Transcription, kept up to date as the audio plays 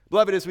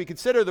Beloved, as we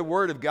consider the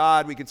Word of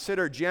God, we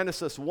consider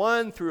Genesis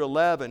 1 through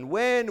 11.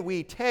 When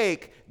we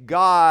take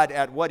God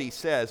at what He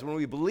says, when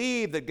we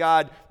believe that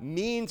God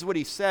means what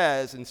He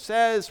says and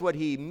says what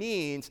He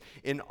means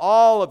in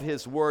all of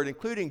His Word,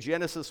 including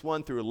Genesis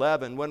 1 through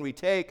 11, when we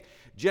take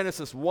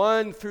Genesis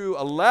 1 through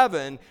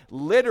 11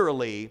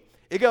 literally,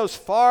 it goes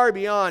far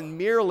beyond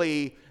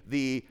merely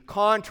the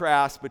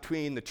contrast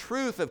between the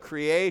truth of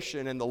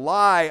creation and the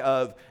lie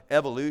of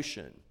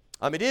evolution.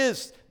 It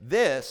is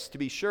this, to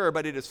be sure,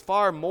 but it is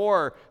far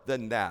more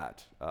than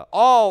that.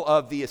 All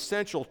of the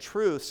essential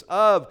truths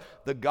of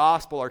the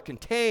gospel are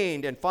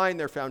contained and find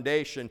their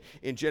foundation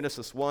in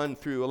Genesis 1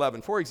 through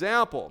 11. For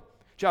example,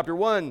 chapter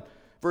 1,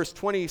 verse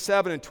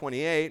 27 and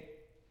 28,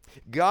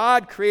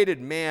 God created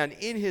man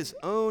in His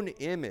own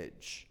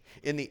image.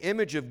 In the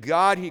image of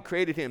God He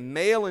created him,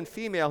 male and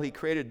female He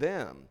created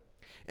them.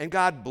 And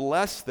God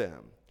blessed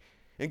them.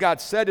 And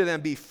God said to them,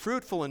 be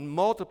fruitful and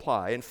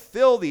multiply and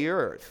fill the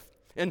earth,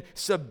 and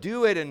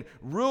subdue it and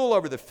rule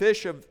over the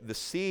fish of the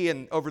sea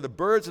and over the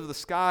birds of the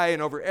sky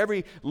and over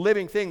every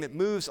living thing that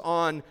moves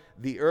on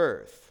the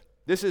earth.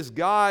 This is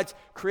God's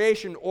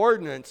creation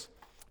ordinance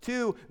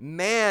to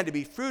man to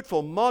be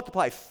fruitful,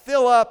 multiply,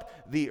 fill up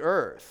the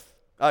earth.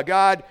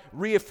 God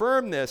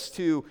reaffirmed this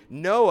to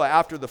Noah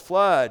after the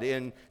flood.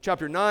 In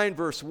chapter 9,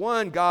 verse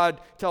 1, God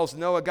tells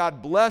Noah,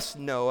 God blessed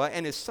Noah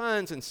and his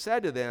sons and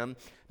said to them,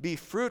 be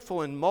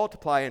fruitful and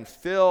multiply and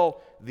fill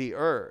the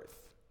earth.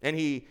 And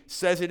He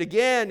says it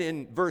again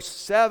in verse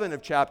 7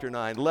 of chapter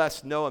 9,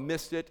 lest Noah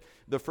missed it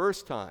the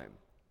first time.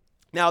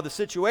 Now, the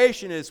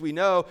situation is, we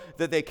know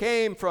that they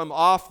came from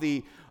off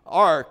the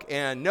ark,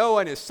 and Noah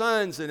and his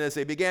sons, and as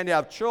they began to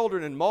have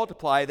children and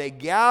multiply, they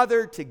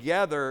gathered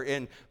together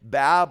in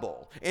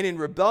Babel. And in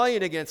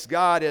rebellion against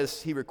God,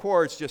 as he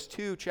records just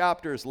 2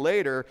 chapters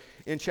later,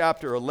 in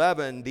chapter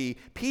 11, the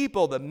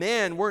people, the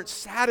men, weren't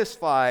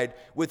satisfied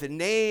with the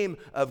name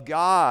of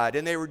God,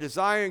 and they were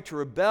desiring to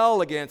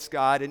rebel against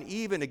God and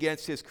even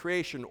against His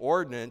creation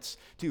ordinance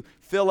to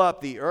fill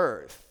up the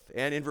earth.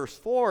 And in verse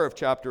 4 of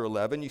chapter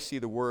 11, you see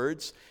the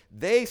words,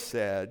 they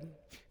said,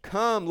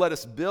 come, let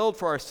us build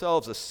for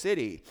ourselves a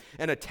city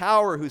and a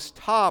tower whose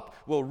top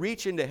will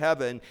reach into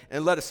heaven,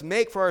 and let us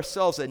make for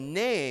ourselves a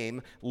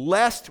name,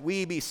 lest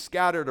we be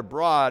scattered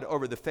abroad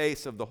over the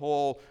face of the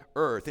whole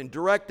earth, in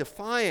direct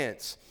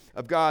defiance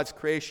of God's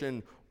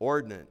creation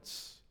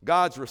ordinance.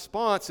 God's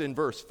response in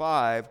verse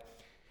 5,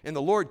 and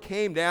the Lord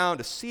came down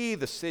to see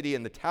the city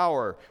and the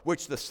tower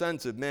which the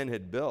sons of men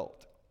had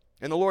built.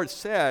 And the Lord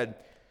said,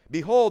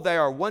 behold, they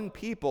are one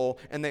people,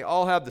 and they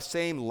all have the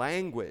same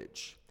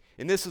language.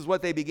 And this is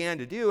what they began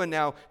to do, and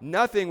now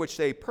nothing which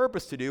they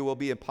purpose to do will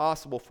be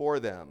impossible for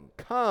them.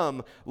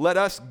 Come, let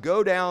us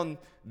go down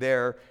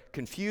there,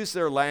 confuse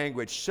their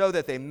language, so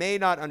that they may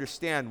not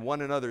understand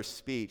one another's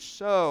speech.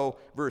 So,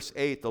 verse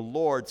 8,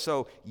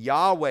 so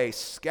Yahweh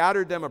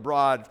scattered them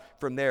abroad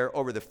from there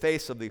over the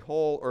face of the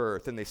whole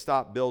earth, and they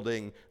stopped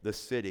building the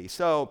city.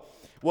 So,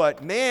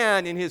 what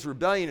man in his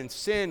rebellion and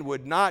sin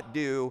would not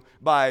do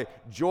by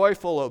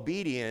joyful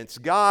obedience,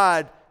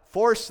 God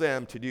forced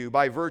them to do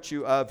by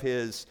virtue of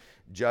His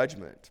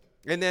judgment.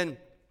 And then,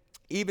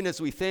 even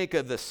as we think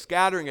of the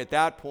scattering at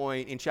that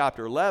point in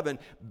chapter 11,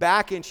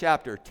 back in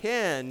chapter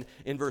 10,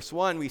 in verse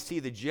 1, we see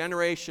the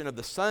generation of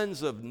the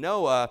sons of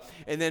Noah.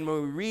 And then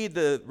when we read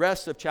the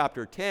rest of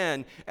chapter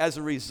 10, as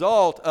a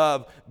result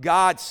of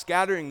God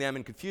scattering them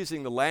and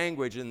confusing the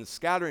language and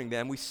scattering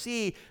them, we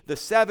see the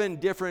 7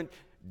 different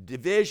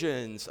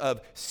divisions of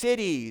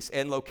cities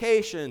and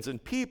locations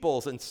and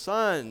peoples and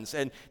sons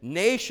and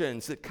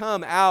nations that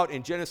come out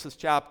in Genesis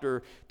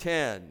chapter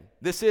 10.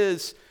 This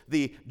is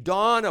the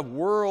dawn of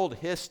world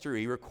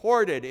history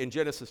recorded in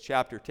Genesis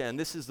chapter 10.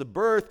 This is the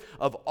birth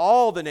of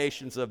all the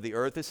nations of the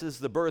earth. This is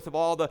the birth of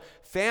all the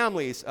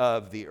families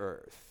of the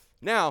earth.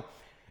 Now,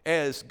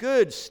 as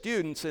good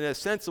students and as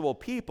sensible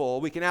people,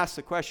 we can ask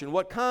the question,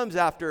 what comes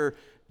after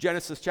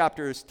Genesis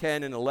chapters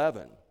 10 and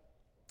 11?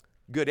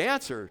 Good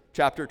answer,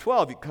 chapter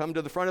 12. You come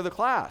to the front of the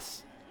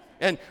class.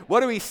 And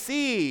what do we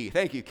see?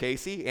 Thank you,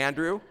 Casey,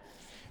 Andrew.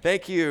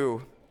 Thank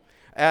you.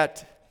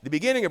 At the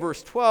beginning of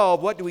verse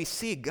 12, what do we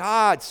see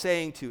God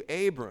saying to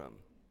Abram?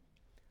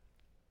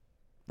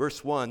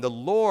 Verse 1, the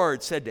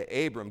Lord said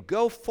to Abram,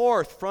 go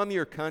forth from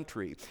your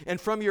country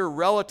and from your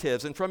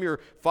relatives and from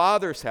your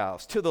father's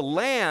house to the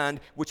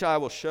land which I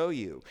will show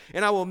you.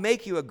 And I will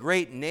make you a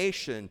great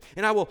nation,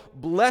 and I will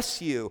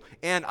bless you,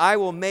 and I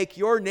will make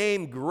your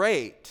name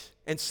great.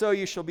 And so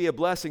you shall be a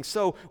blessing.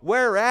 So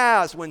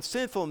whereas when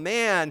sinful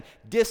man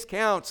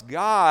discounts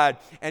God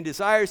and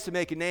desires to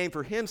make a name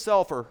for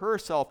himself or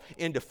herself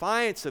in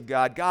defiance of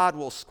God, God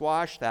will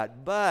squash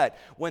that. But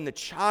when the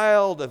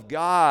child of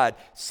God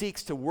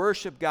seeks to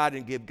worship God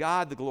and give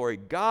God the glory,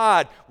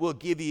 God will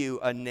give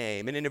you a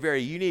name. And in a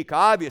very unique,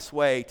 obvious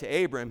way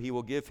to Abram, He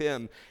will give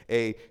him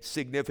a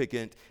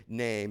significant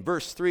name.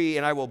 Verse 3,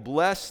 and I will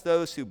bless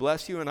those who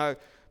bless you, and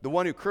the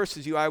one who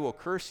curses you, I will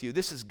curse you.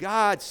 This is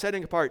God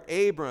setting apart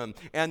Abram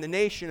and the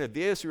nation of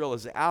Israel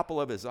as the apple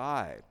of His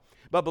eye.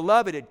 But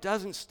beloved, it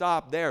doesn't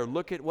stop there.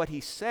 Look at what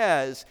He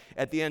says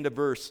at the end of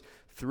verse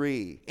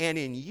 3. And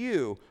in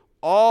you,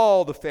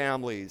 all the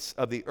families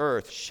of the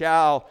earth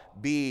shall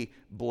be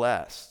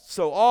blessed.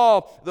 So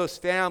all those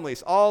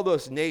families, all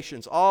those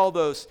nations, all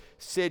those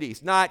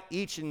cities, not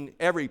each and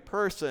every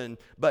person,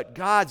 but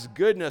God's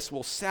goodness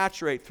will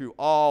saturate through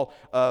all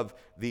of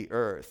the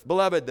earth.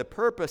 Beloved, the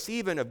purpose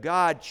even of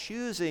God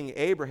choosing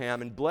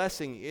Abraham and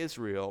blessing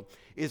Israel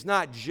is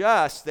not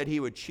just that he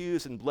would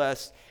choose and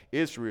bless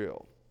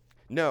Israel.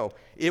 No,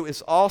 it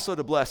was also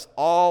to bless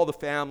all the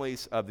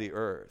families of the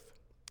earth.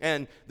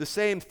 And the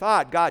same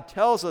thought, God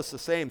tells us the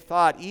same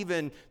thought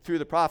even through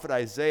the prophet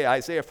Isaiah.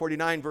 Isaiah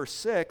 49 verse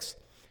 6,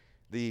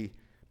 the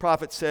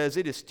prophet says,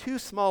 "It is too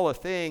small a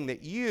thing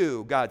that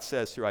you," God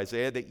says through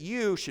Isaiah, "that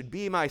you should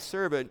be my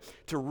servant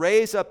to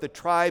raise up the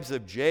tribes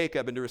of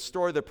Jacob and to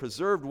restore the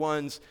preserved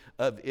ones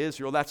of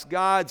Israel." That's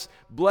God's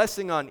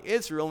blessing on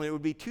Israel, and it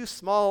would be too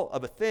small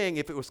of a thing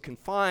if it was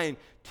confined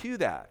to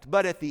that.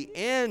 But at the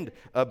end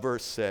of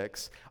verse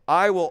 6,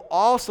 "I will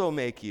also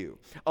make you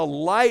a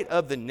light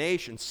of the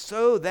nations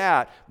so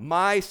that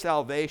my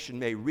salvation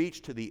may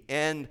reach to the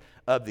end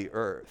of the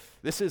earth."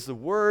 This is the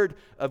word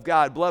of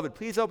God. Beloved,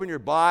 please open your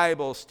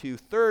Bibles to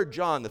 3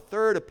 John, the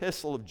third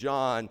epistle of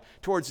John,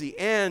 towards the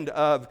end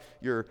of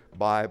your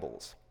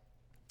Bibles.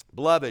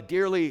 Beloved,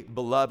 dearly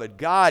beloved,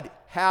 God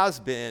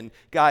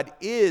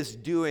is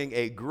doing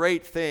a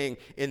great thing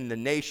in the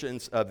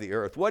nations of the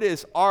earth. What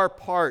is our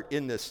part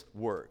in this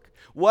work?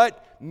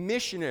 What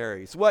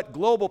missionaries, what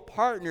global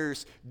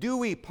partners do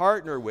we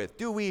partner with?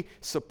 Do we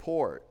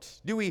support?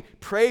 Do we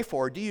pray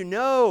for? Do you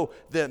know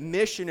the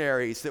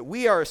missionaries that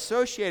we are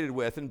associated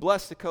with and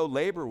blessed to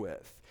co-labor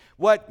with?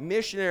 What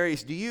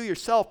missionaries do you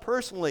yourself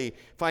personally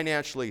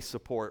financially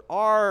support?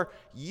 Are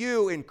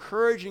you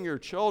encouraging your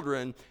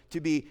children to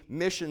be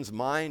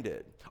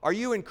missions-minded? Are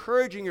you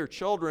encouraging your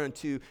children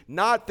to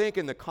not think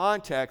in the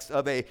context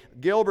of a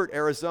Gilbert,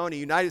 Arizona,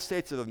 United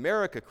States of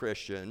America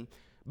Christian,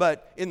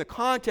 but in the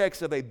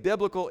context of a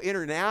biblical,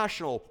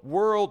 international,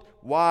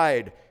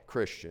 worldwide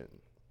Christian?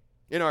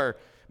 In our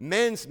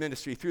men's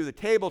ministry, through the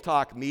Table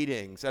Talk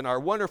meetings and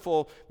our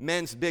wonderful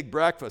men's big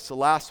breakfast, the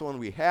last one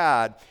we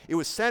had, it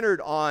was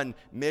centered on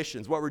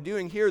missions. What we're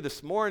doing here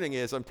this morning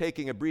is I'm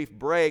taking a brief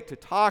break to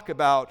talk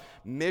about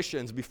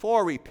missions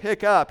before we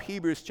pick up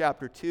Hebrews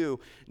chapter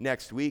 2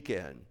 next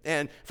weekend.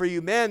 And for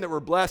you men that were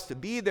blessed to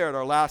be there at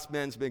our last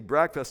men's big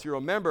breakfast, you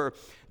remember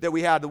that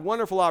we had the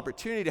wonderful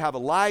opportunity to have a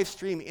live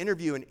stream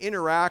interview and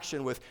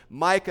interaction with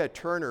Micah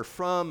Turner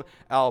from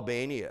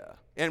Albania.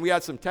 And we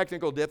had some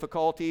technical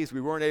difficulties.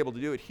 We weren't able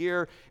to do it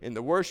here in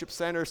the worship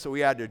center, so we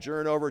had to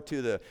adjourn over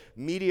to the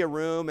media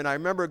room. And I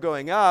remember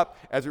going up,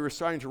 as we were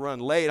starting to run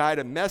late, I had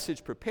a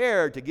message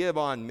prepared to give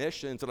on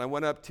missions. And I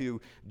went up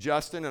to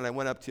Justin, and I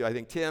went up to, I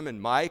think, Tim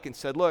and Mike, and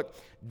said, "Look,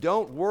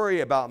 don't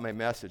worry about my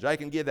message. I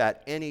can give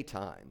that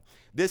anytime.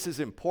 This is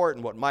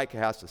important, what Micah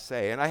has to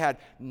say." And I had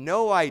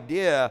no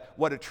idea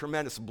what a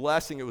tremendous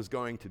blessing it was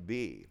going to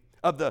be.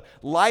 Of the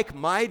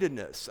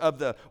like-mindedness, of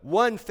the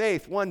one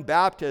faith, one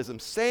baptism,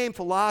 same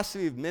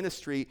philosophy of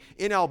ministry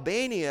in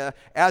Albania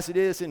as it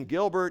is in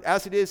Gilbert,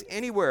 as it is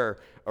anywhere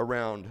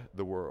around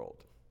the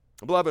world.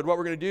 Beloved, what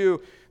we're going to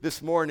do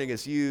this morning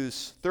is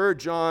use 3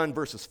 John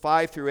verses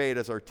 5 through 8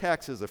 as our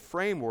text as a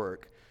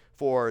framework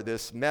for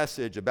this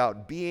message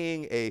about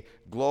being a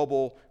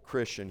global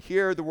Christian.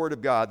 Hear the word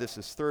of God. This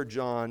is 3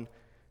 John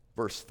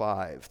verse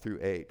 5 through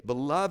 8.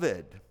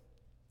 "Beloved,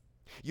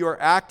 you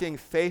are acting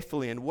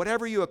faithfully in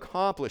whatever you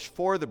accomplish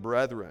for the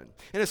brethren,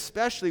 and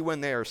especially when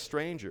they are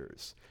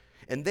strangers.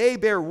 And they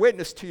bear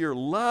witness to your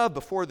love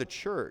before the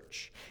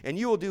church, and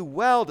you will do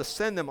well to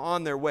send them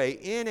on their way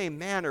in a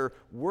manner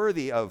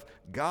worthy of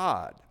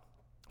God.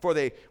 For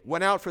they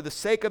went out for the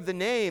sake of the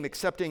name,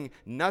 accepting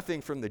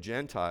nothing from the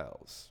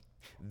Gentiles.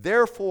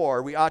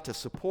 Therefore, we ought to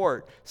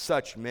support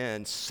such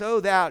men, so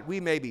that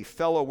we may be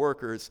fellow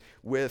workers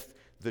with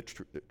the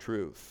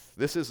truth."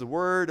 This is the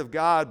word of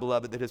God,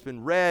 beloved, that has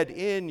been read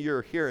in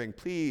your hearing.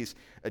 Please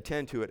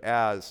attend to it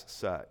as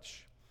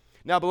such.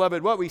 Now,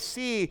 beloved, what we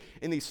see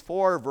in these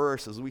 4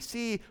 verses, we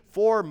see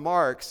 4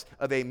 marks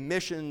of a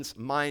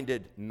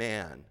missions-minded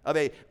man, of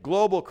a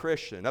global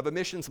Christian, of a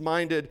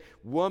missions-minded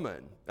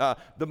woman.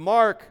 The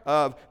mark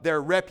of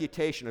their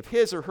reputation, of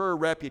his or her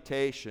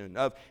reputation,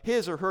 of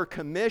his or her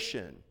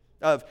commission,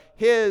 of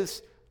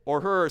his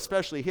or her,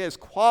 especially his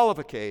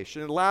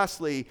qualification, and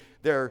lastly,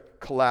 their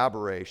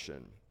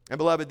collaboration. And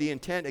beloved, the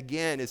intent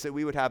again is that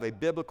we would have a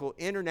biblical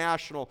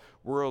international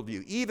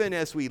worldview, even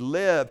as we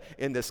live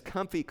in this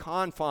comfy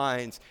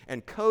confines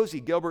and cozy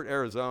Gilbert,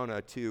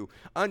 Arizona, to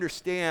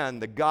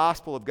understand the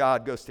gospel of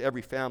God goes to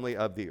every family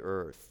of the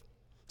earth.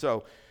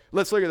 So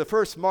let's look at the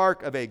first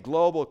mark of a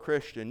global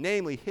Christian,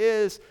 namely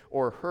his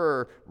or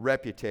her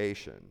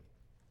reputation.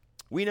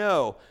 We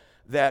know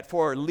that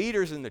for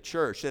leaders in the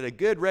church, that a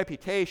good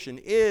reputation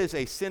is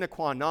a sine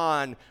qua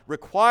non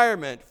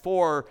requirement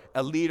for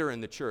a leader in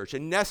the church, a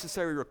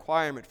necessary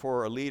requirement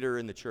for a leader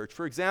in the church.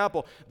 For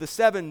example, the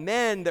 7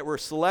 men that were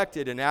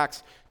selected in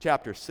Acts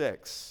chapter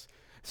 6.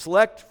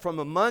 "Select from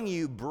among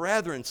you,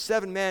 brethren,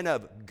 7 men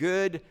of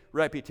good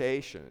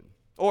reputation."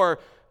 Or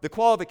the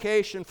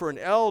qualification for an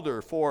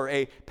elder, for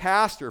a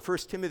pastor. 1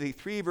 Timothy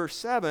 3, verse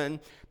 7,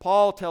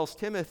 Paul tells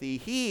Timothy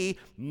he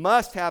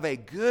must have a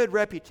good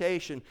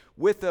reputation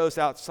with those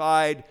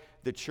outside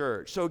the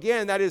church. So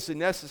again, that is a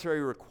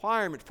necessary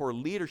requirement for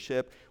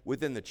leadership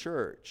within the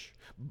church.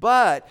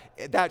 But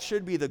that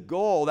should be the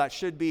goal. That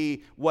should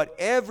be what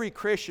every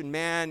Christian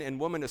man and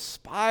woman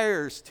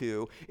aspires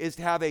to, is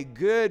to have a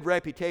good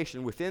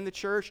reputation within the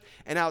church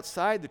and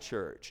outside the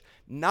church.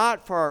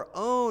 Not for our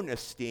own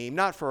esteem,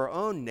 not for our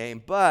own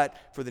name, but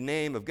for the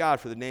name of God,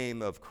 for the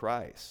name of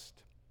Christ.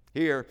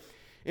 Here,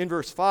 in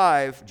verse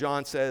 5,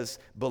 John says,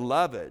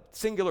 beloved,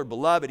 singular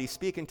beloved. He's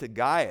speaking to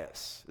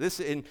Gaius. This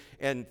in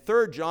 3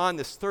 John,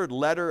 this third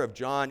letter of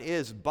John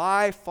is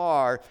by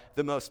far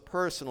the most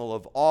personal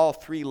of all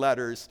three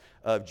letters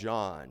of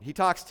John. He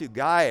talks to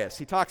Gaius.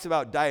 He talks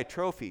about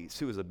Diotrephes,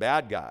 who was a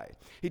bad guy.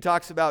 He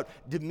talks about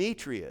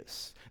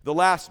Demetrius. The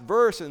last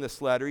verse in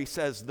this letter, he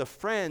says, the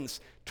friends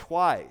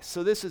twice.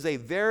 So this is a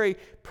very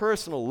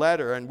personal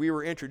letter, and we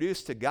were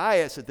introduced to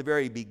Gaius at the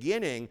very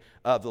beginning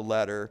of the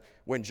letter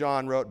when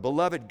John wrote,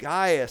 beloved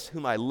Gaius,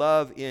 whom I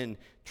love in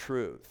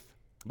truth.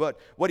 But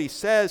what he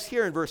says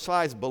here in verse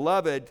 5 is,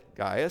 beloved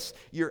Gaius,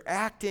 you're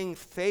acting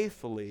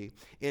faithfully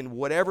in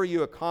whatever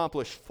you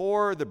accomplish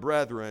for the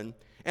brethren,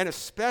 and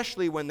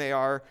especially when they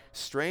are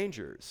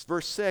strangers.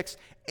 Verse 6,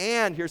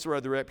 and here's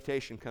where the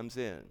reputation comes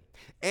in.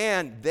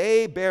 And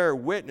they bear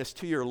witness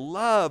to your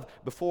love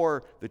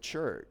before the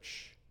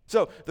church.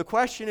 So the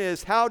question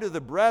is, how do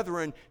the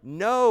brethren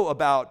know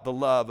about the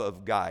love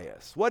of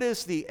Gaius? What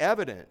is the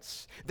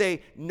evidence?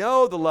 They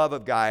know the love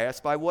of Gaius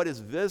by what is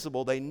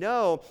visible. They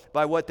know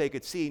by what they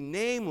could see,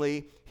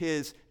 namely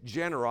his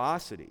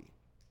generosity.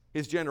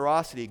 His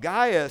generosity.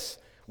 Gaius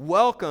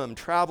welcomed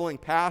traveling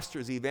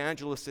pastors,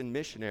 evangelists, and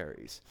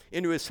missionaries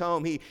into his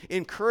home. He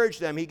encouraged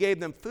them. He gave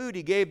them food.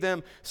 He gave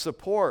them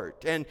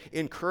support and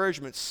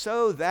encouragement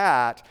so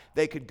that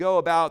they could go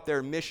about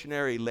their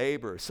missionary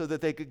labor, so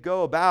that they could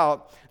go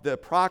about the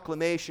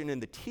proclamation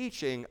and the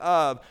teaching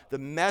of the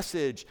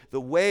message, the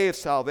way of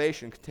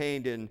salvation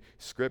contained in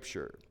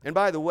Scripture. And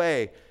by the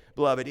way,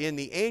 beloved, in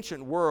the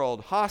ancient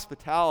world,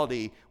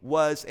 hospitality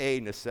was a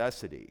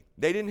necessity.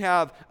 They didn't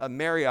have a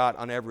Marriott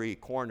on every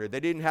corner. They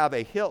didn't have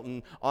a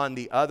Hilton on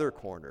the other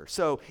corner.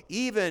 So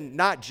even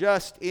not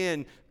just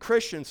in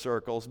Christian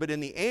circles, but in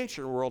the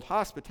ancient world,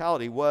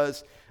 hospitality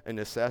was a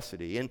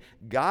necessity. And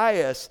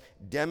Gaius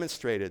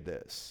demonstrated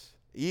this,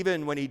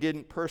 even when he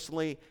didn't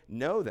personally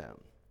know them.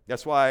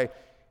 That's why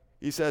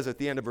he says at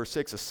the end of verse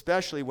 6,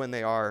 especially when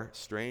they are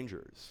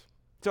strangers.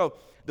 So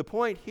the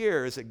point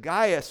here is that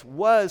Gaius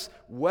was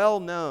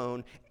well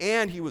known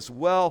and he was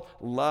well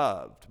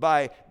loved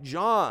by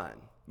John,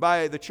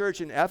 by the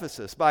church in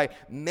Ephesus, by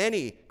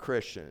many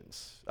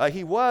Christians.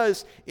 He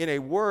was, in a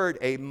word,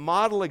 a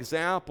model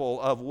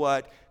example of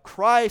what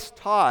Christ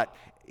taught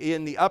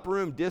in the upper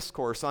room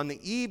discourse on the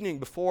evening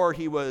before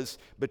he was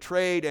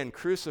betrayed and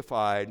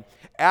crucified,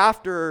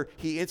 after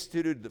he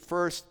instituted the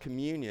first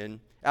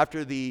communion.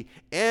 After the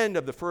end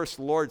of the first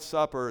Lord's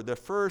Supper, the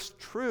first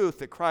truth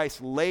that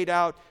Christ laid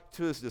out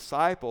to his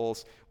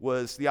disciples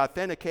was the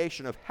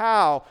authentication of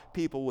how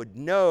people would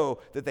know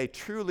that they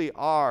truly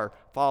are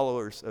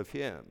followers of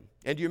him.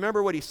 And do you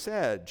remember what he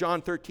said?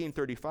 John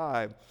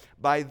 13:35,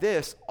 by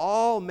this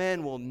all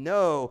men will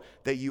know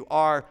that you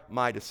are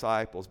my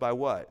disciples. By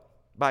what?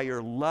 By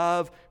your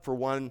love for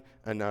one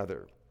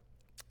another.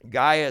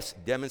 Gaius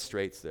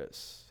demonstrates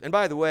this. And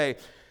by the way,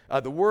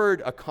 the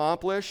word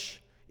accomplish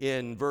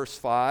in verse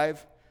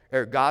 5,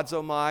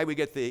 ergazomai, we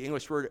get the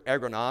English word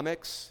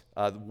ergonomics,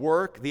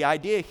 work. The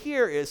idea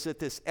here is that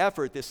this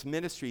effort, this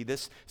ministry,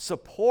 this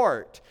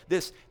support,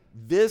 this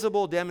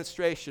visible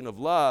demonstration of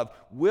love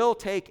will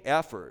take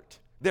effort.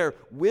 There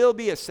will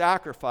be a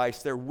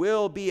sacrifice. There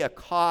will be a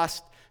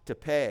cost to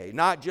pay,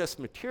 not just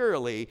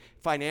materially,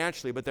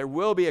 financially, but there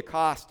will be a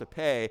cost to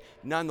pay.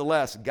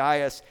 Nonetheless,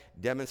 Gaius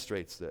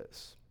demonstrates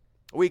this.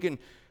 We can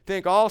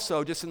think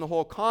also, just in the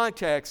whole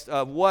context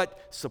of what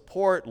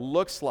support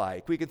looks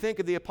like. We can think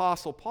of the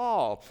Apostle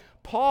Paul.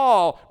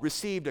 Paul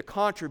received a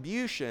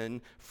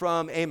contribution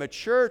from a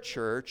mature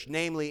church,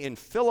 namely in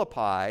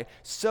Philippi,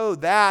 so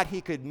that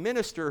he could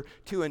minister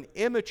to an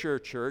immature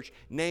church,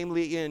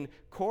 namely in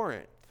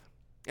Corinth.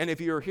 And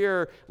if you were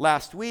here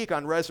last week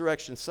on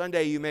Resurrection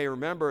Sunday, you may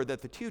remember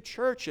that the two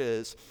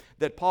churches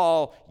that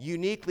Paul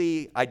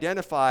uniquely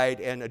identified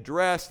and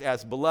addressed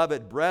as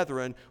beloved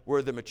brethren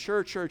were the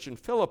mature church in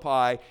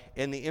Philippi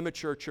and the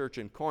immature church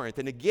in Corinth.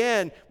 And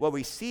again, what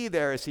we see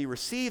there is he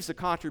receives a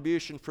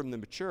contribution from the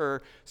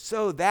mature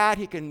so that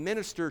he can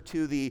minister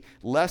to the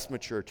less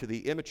mature, to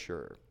the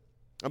immature.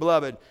 And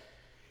beloved,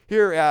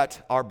 here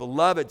at our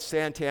beloved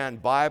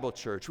Santan Bible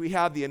Church, we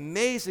have the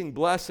amazing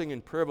blessing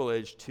and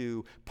privilege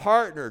to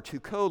partner, to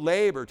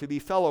co-labor, to be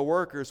fellow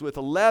workers with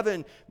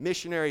 11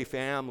 missionary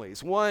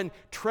families, one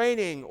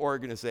training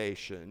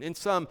organization in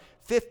some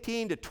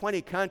 15 to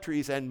 20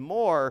 countries and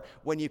more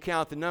when you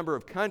count the number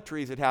of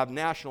countries that have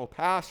national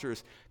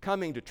pastors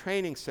coming to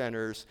training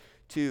centers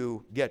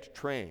to get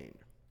trained.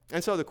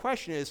 And so the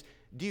question is,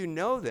 do you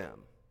know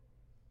them?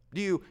 Do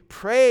you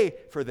pray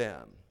for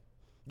them?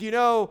 Do you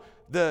know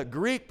the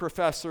Greek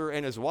professor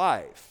and his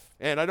wife?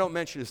 And I don't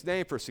mention his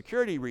name for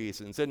security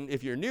reasons. And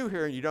if you're new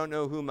here and you don't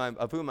know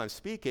of whom I'm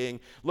speaking,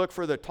 look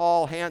for the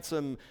tall,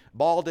 handsome,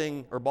 bald,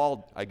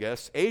 I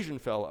guess, Asian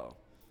fellow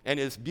and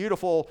his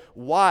beautiful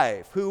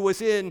wife, who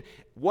was in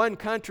one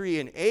country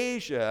in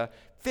Asia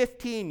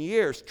 15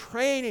 years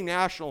training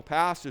national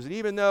pastors. And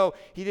even though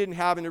he didn't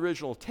have an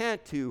original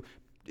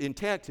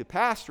intent to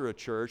pastor a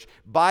church,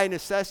 by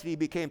necessity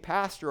became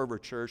pastor of a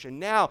church, and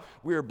now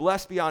we are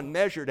blessed beyond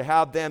measure to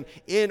have them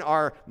in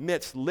our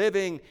midst,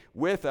 living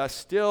with us,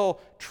 still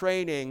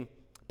training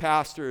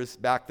pastors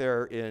back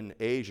there in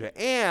Asia.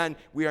 And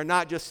we are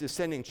not just his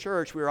sending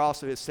church, we are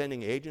also his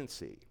sending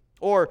agency.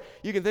 Or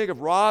you can think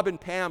of Rob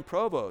and Pam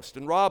Provost,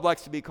 and Rob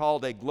likes to be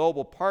called a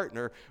global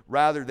partner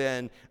rather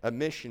than a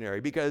missionary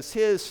because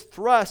his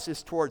thrust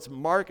is towards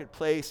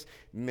marketplace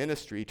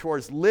ministry,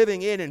 towards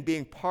living in and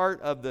being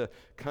part of the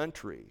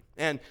country.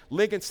 And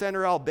Lincoln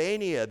Center,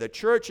 Albania, the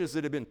churches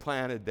that have been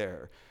planted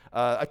there,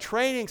 a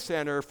training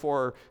center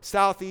for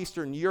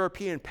Southeastern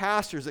European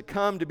pastors that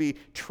come to be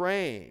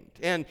trained.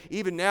 And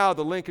even now,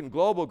 the Lincoln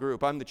Global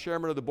Group, I'm the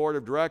chairman of the board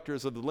of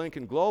directors of the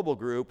Lincoln Global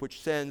Group,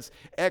 which sends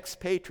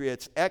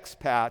expatriates,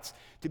 expats,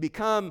 to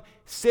become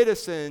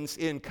citizens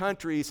in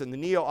countries in the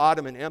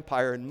Neo-Ottoman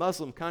Empire and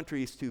Muslim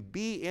countries, to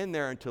be in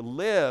there and to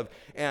live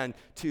and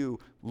to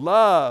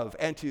love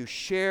and to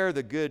share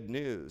the good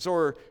news.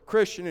 Or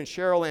Christian and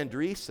Cheryl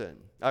Andreessen.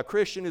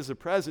 Christian is the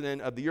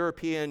president of the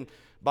European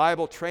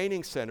Bible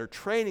Training Center,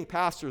 training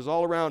pastors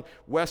all around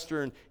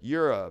Western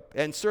Europe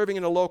and serving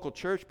in a local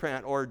church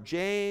plant. Or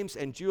James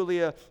and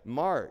Julia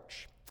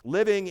March,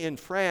 living in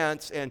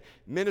France and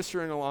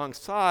ministering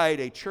alongside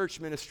a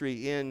church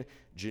ministry in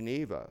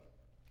Geneva.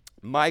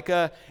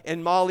 Micah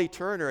and Molly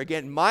Turner.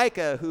 Again,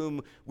 Micah,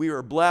 whom we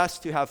were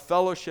blessed to have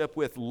fellowship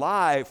with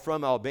live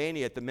from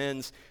Albania at the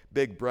men's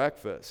big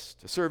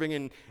breakfast, serving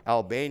in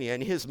Albania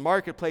and his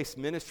marketplace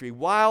ministry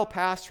while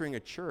pastoring a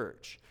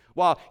church.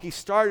 While he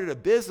started a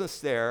business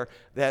there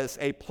as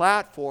a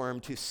platform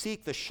to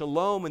seek the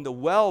shalom and the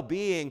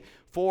well-being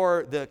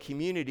for the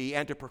community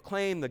and to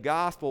proclaim the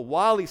gospel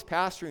while he's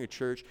pastoring a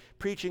church,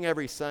 preaching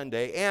every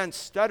Sunday, and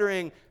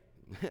studying,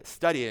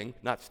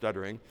 not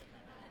stuttering.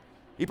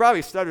 He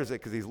probably stutters it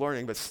because he's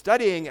learning, but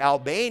studying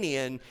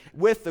Albanian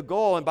with the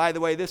goal, and by the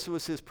way, this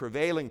was his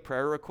prevailing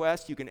prayer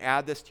request. You can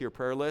add this to your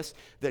prayer list,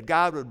 that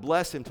God would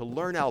bless him to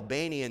learn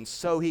Albanian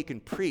so he can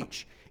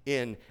preach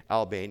in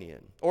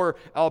Albanian. Or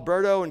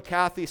Alberto and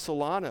Kathy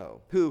Solano,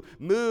 who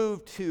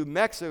moved to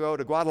Mexico,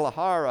 to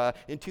Guadalajara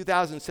in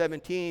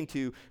 2017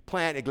 to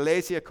plant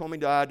Iglesia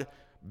Comunidad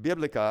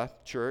Biblica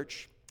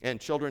Church. And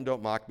children,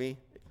 don't mock me.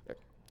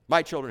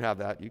 My children have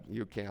that.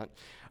 You can't.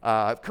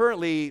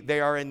 Currently, they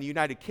are in the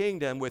United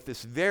Kingdom with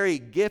this very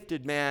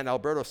gifted man,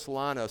 Alberto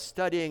Solano,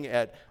 studying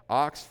at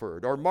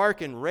Oxford. Or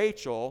Mark and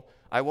Rachel,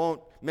 I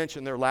won't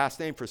mention their last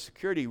name for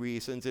security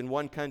reasons, in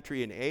one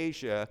country in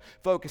Asia,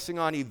 focusing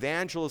on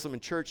evangelism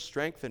and church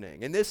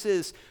strengthening. And this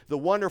is the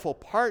wonderful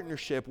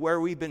partnership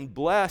where we've been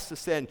blessed to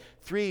send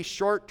 3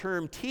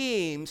 short-term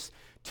teams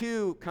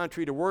to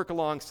country to work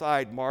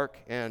alongside Mark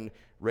and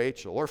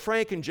Rachel. Or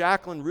Frank and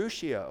Jacqueline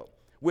Ruscio,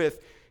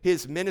 with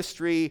his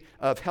ministry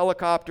of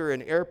helicopter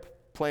and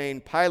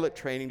airplane pilot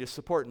training to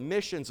support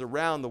missions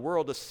around the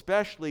world,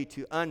 especially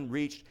to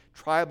unreached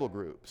tribal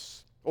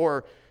groups.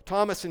 Or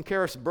Thomas and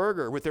Karis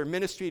Berger with their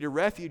ministry to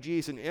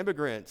refugees and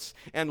immigrants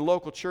and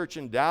local church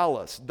in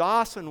Dallas.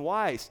 Dawson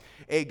Weiss,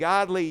 a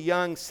godly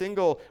young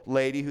single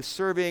lady who's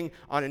serving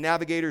on a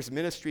Navigators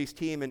Ministries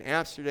team in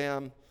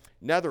Amsterdam,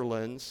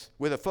 Netherlands,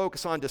 with a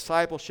focus on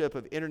discipleship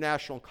of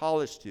international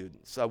college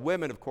students,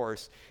 women, of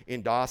course,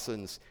 in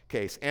Dawson's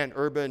case, and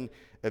urban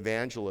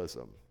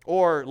evangelism.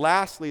 Or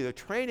lastly, the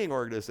training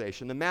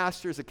organization, the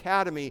Masters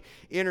Academy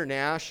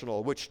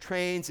International, which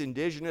trains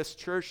indigenous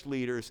church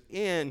leaders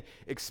in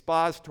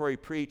expository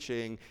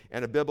preaching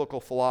and a biblical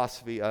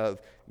philosophy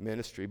of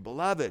ministry.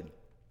 Beloved,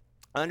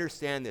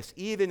 understand this.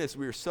 Even as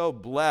we are so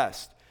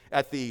blessed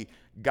at the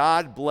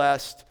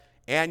God-blessed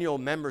annual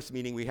members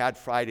meeting we had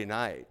Friday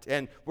night,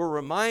 and we're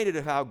reminded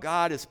of how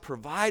God has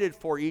provided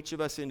for each of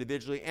us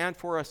individually and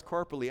for us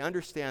corporately,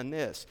 understand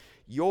this.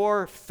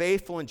 Your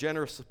faithful and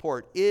generous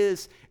support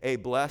is a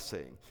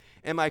blessing.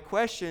 And my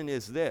question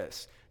is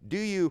this: do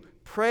you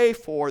pray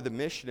for the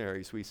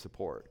missionaries we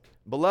support?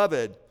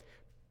 Beloved,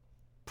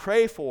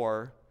 pray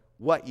for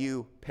what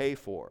you pay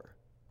for.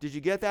 Did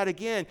you get that?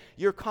 Again,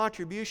 your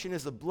contribution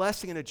is a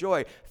blessing and a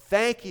joy.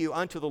 Thank you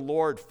unto the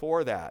Lord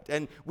for that.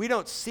 And we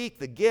don't seek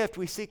the gift,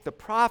 we seek the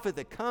profit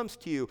that comes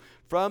to you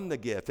from the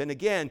gift. And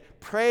again,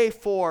 pray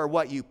for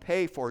what you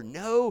pay for.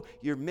 Know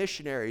your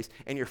missionaries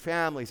and your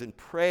families and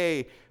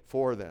pray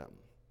for them.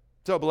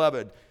 So,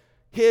 beloved,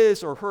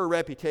 his or her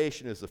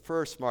reputation is the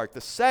first mark.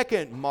 The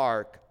second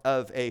mark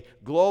of a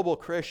global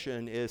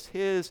Christian is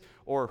his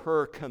or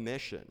her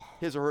commission.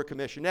 His or her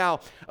commission. Now,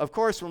 of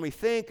course, when we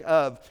think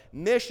of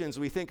missions,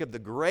 we think of the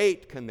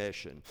Great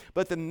Commission.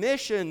 But the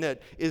mission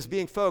that is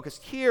being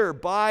focused here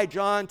by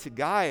John to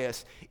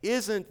Gaius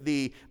isn't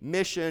the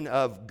mission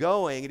of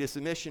going. It is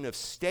the mission of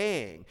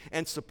staying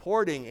and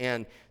supporting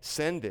and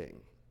sending.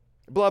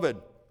 Beloved,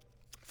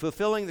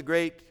 fulfilling the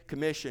Great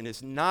Commission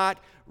is not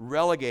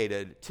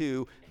relegated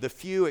to the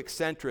few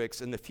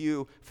eccentrics and the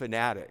few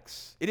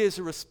fanatics. It is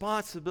a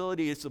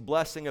responsibility, it's a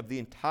blessing of the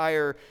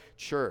entire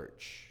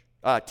church.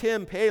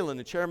 Tim Palin,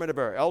 the chairman of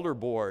our elder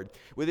board,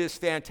 with his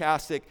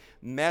fantastic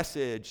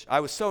message, I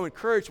was so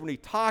encouraged when he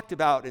talked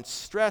about and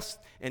stressed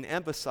and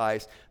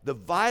emphasized the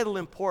vital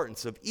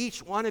importance of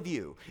each one of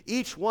you,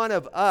 each one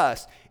of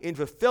us, in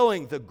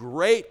fulfilling the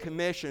Great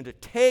Commission to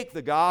take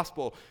the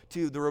gospel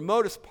to the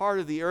remotest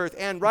part of the earth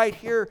and right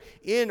here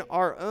in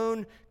our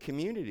own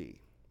community.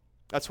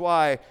 That's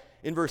why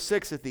in verse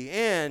 6 at the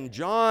end,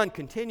 John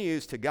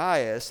continues to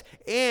Gaius,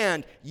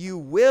 and you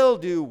will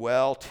do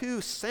well to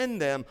send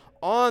them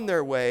on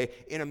their way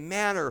in a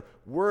manner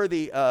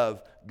worthy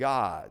of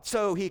God.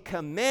 So he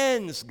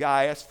commends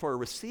Gaius for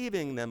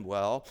receiving them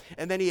well,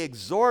 and then he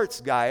exhorts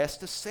Gaius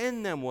to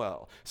send them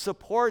well,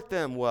 support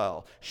them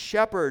well,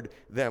 shepherd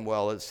them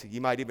well, as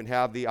you might even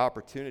have the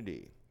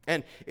opportunity.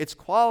 And it's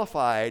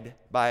qualified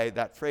by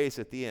that phrase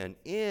at the end,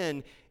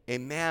 in a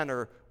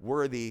manner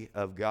worthy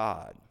of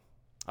God.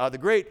 The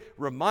great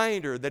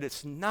reminder that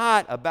it's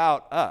not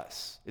about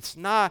us. It's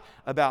not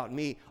about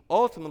me.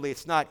 Ultimately,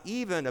 it's not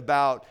even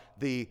about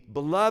the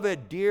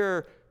beloved,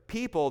 dear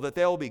people that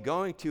they'll be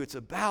going to. It's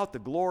about the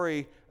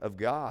glory of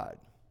God.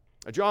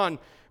 John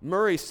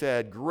Murray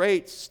said,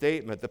 great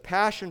statement, the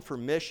passion for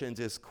missions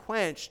is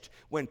quenched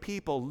when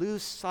people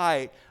lose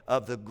sight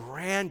of the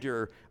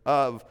grandeur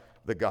of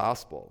the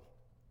gospel.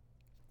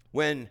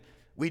 When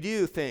we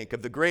do think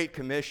of the Great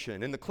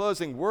Commission and the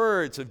closing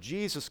words of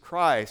Jesus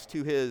Christ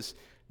to his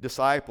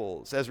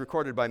disciples, as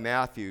recorded by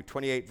Matthew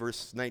 28,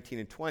 verse 19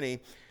 and 20,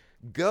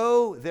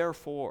 go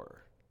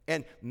therefore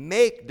and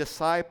make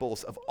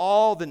disciples of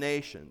all the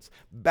nations,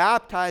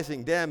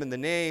 baptizing them in the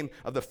name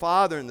of the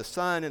Father and the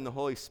Son and the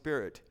Holy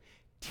Spirit,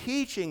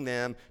 teaching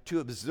them to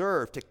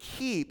observe, to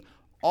keep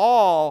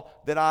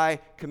all that I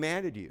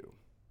commanded you.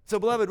 So,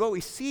 beloved, what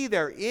we see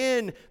there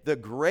in the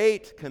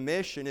Great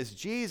Commission is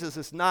Jesus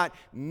is not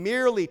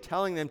merely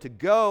telling them to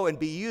go and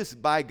be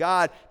used by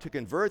God to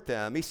convert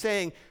them. He's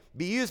saying,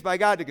 be used by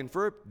God to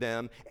convert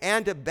them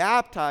and to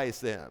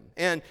baptize them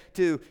and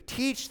to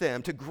teach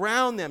them, to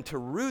ground them, to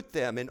root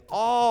them in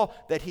all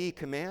that he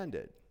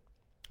commanded.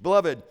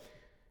 Beloved,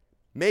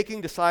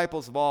 making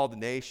disciples of all the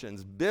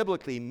nations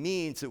biblically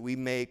means that we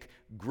make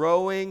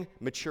growing,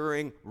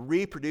 maturing,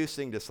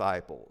 reproducing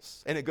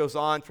disciples. And it goes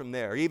on from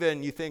there.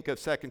 Even you think of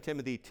 2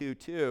 Timothy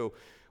 2:2,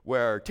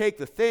 where take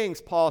the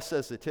things, Paul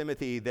says to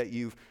Timothy, that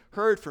you've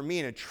heard from me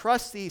and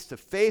entrust these to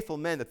faithful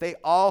men that they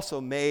also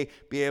may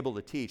be able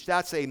to teach.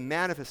 That's a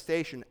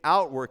manifestation,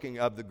 outworking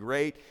of the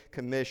Great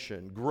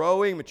Commission.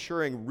 Growing,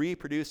 maturing,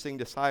 reproducing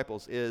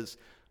disciples is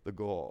the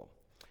goal.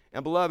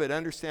 And beloved,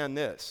 understand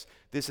this.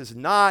 This is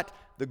not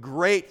the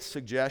great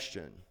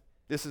suggestion.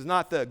 This is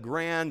not the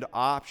grand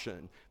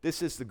option.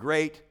 This is the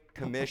Great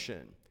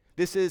Commission.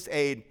 This is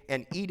an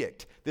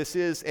edict. This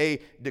is a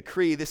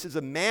decree. This is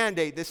a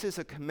mandate. This is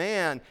a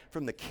command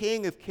from the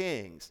King of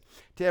Kings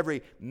to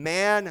every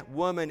man,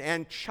 woman,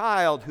 and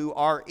child who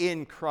are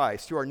in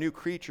Christ, who are new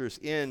creatures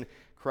in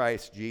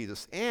Christ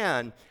Jesus.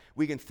 And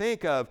we can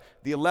think of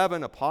the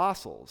 11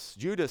 apostles.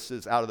 Judas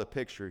is out of the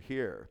picture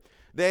here.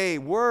 They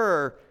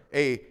were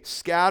a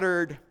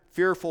scattered,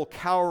 fearful,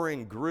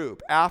 cowering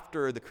group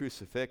after the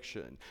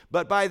crucifixion.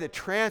 But by the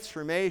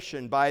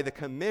transformation, by the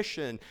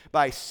commission,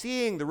 by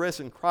seeing the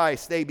risen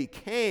Christ, they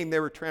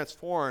were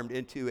transformed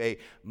into a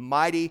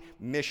mighty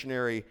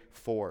missionary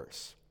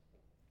force.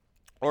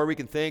 Or we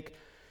can think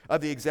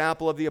of the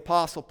example of the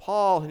Apostle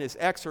Paul and his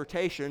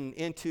exhortation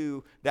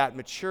into that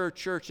mature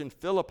church in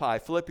Philippi,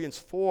 Philippians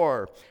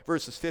 4,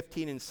 verses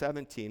 15 and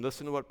 17.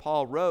 Listen to what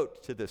Paul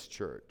wrote to this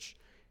church.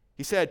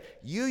 He said,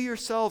 you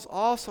yourselves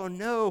also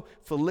know,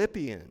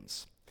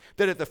 Philippians,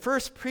 that at the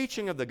first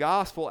preaching of the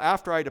gospel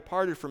after I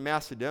departed from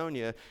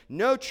Macedonia,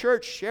 no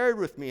church shared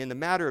with me in the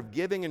matter of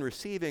giving and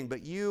receiving,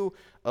 but you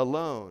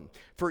alone.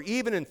 For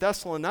even in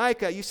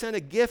Thessalonica, you sent a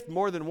gift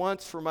more than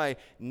once for my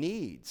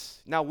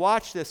needs. Now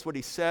watch this, what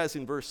he says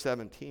in verse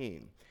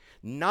 17.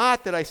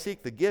 Not that I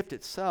seek the gift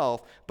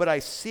itself, but I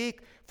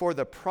seek for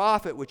the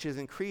profit which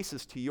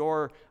increases to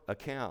your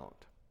account.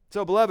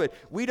 So, beloved,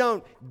 we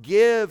don't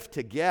give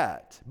to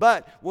get,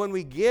 but when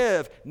we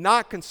give,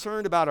 not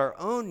concerned about our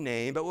own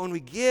name, but when we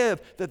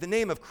give that the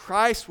name of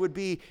Christ would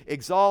be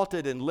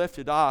exalted and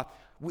lifted up,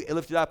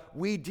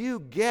 we do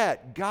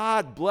get.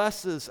 God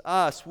blesses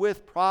us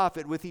with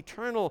profit, with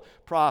eternal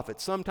profit,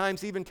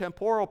 sometimes even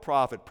temporal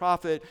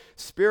profit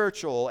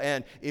spiritual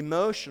and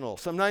emotional,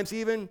 sometimes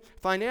even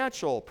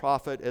financial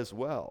profit as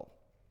well.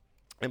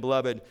 And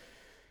beloved,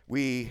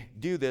 we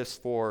do this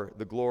for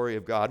the glory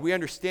of God. We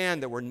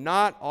understand that we're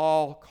not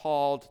all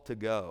called to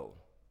go,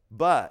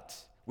 but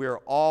we are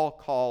all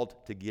called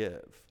to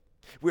give.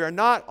 We are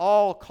not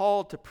all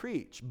called to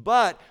preach,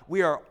 but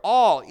we are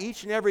all,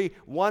 each and every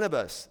one of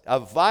us,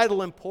 of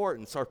vital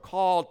importance, are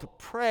called to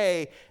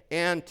pray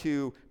and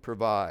to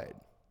provide.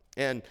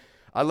 And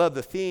I love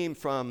the theme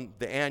from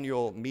the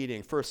annual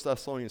meeting, 1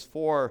 Thessalonians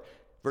 4,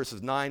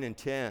 verses 9 and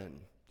 10.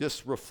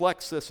 just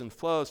reflects this and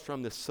flows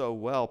from this so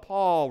well.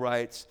 Paul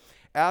writes,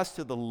 as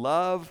to the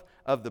love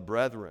of the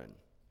brethren,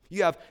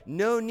 you have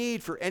no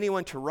need for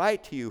anyone to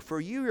write to you,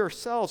 for you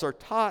yourselves are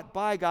taught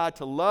by God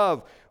to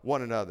love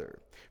one another.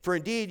 For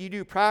indeed you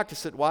do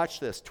practice it,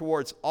 watch this,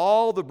 towards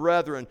all the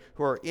brethren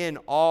who are in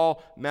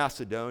all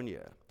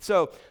Macedonia.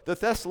 So the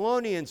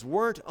Thessalonians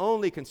weren't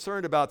only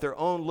concerned about their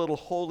own little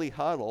holy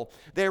huddle,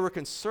 they were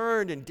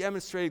concerned in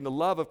demonstrating the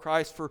love of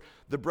Christ for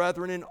the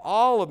brethren in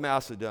all of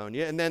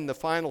Macedonia. And then the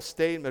final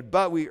statement,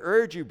 but we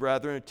urge you,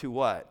 brethren, to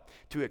what?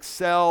 To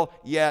excel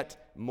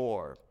yet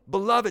more.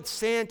 Beloved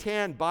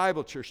Santan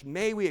Bible Church,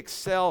 may we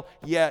excel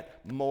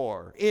yet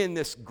more in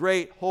this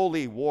great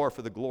holy war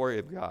for the glory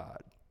of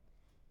God.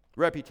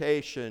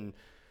 Reputation,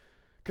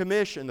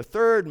 commission. The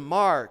third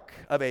mark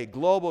of a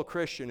global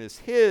Christian is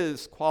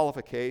his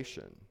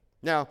qualification.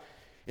 Now,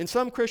 in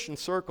some Christian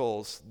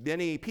circles,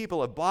 many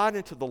people have bought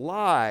into the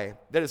lie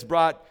that has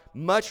brought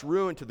much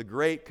ruin to the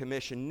Great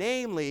Commission,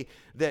 namely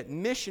that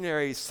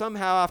missionaries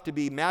somehow have to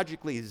be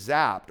magically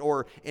zapped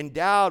or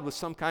endowed with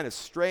some kind of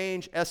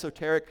strange,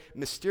 esoteric,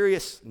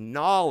 mysterious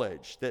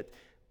knowledge that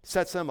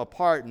sets them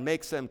apart and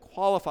makes them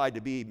qualified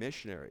to be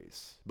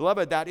missionaries.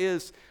 Beloved, that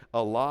is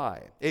a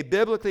lie. A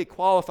biblically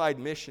qualified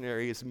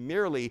missionary is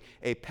merely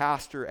a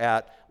pastor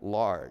at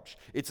large.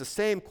 It's the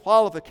same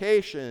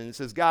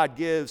qualifications as God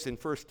gives in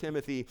 1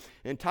 Timothy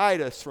and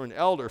Titus for an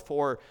elder,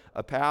 for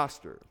a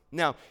pastor.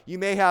 Now, you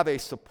may have a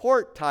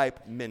support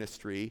type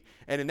ministry,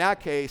 and in that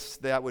case,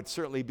 that would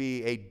certainly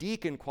be a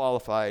deacon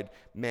qualified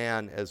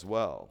man as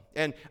well.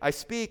 And I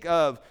speak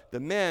of the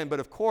men, but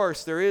of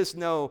course, there is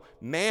no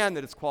man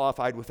that is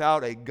qualified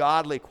without a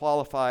godly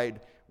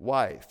qualified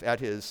wife at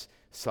his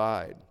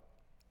side.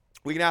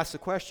 We can ask the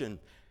question,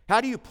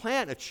 how do you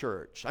plant a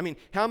church? I mean,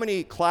 how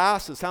many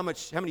classes, how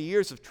many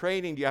years of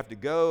training do you have to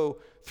go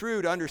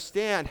through to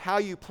understand how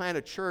you plant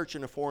a church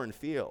in a foreign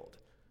field?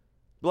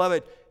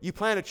 Beloved, you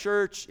plant a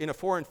church in a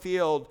foreign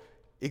field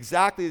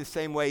exactly the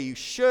same way you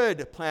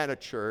should plant a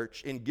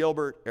church in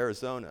Gilbert,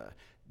 Arizona.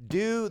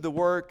 Do the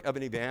work of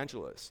an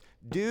evangelist.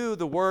 Do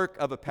the work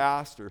of a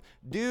pastor.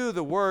 Do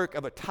the work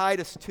of a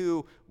Titus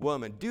 2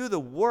 woman. Do the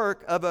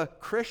work of a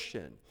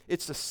Christian.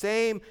 It's the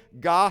same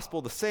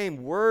gospel, the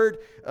same word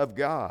of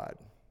God.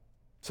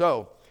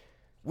 So,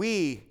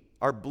 we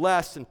are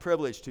blessed and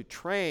privileged to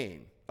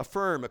train,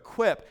 affirm,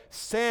 equip,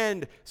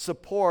 send,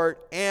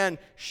 support, and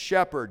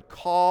shepherd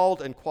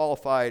called and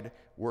qualified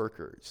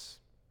workers.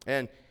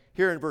 And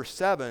here in verse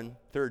 7,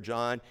 3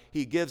 John,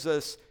 he gives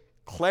us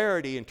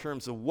clarity in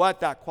terms of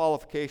what that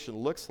qualification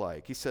looks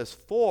like. He says,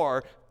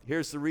 for,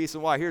 here's the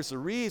reason why. Here's the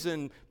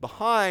reason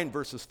behind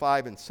verses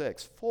 5 and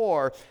 6.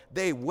 For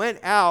they went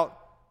out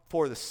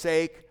for the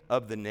sake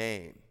of the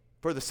name.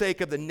 For the sake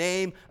of the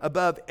name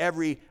above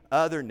every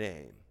other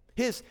name.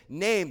 His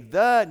name,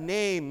 the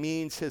name,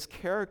 means his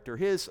character,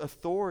 his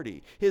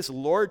authority, his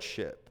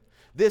lordship.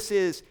 This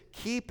is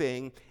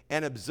keeping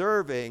and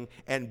observing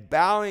and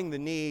bowing the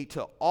knee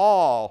to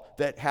all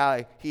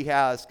that he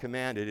has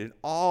commanded in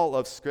all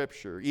of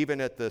Scripture,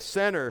 even at the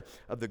center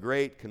of the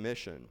Great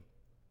Commission.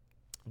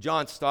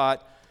 John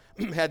Stott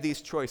had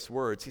these choice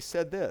words. He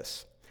said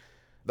this,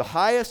 the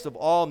highest of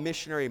all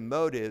missionary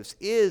motives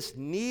is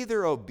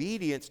neither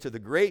obedience to the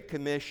Great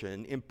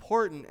Commission,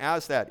 important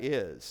as that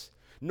is,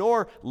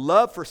 nor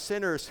love for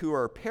sinners who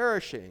are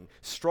perishing,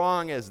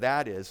 strong as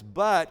that is,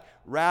 but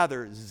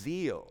rather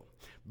zeal,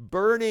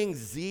 burning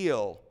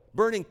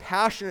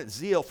passionate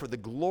zeal for the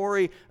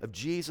glory of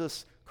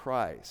Jesus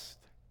Christ.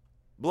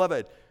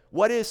 Beloved,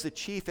 what is the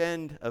chief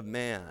end of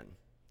man?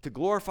 To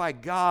glorify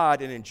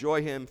God and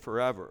enjoy him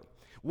forever.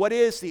 What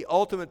is the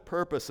ultimate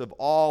purpose of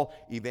all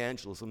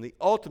evangelism? The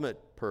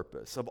ultimate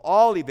purpose of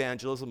all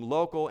evangelism,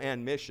 local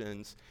and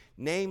missions,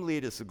 namely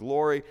it is the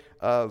glory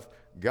of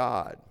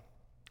God.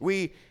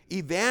 We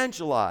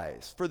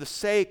evangelize for the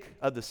sake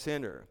of the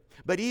sinner.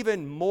 But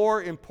even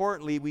more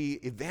importantly,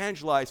 we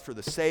evangelize for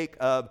the sake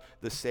of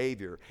the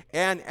Savior.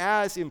 And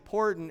as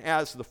important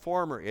as the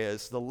former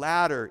is, the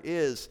latter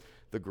is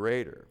the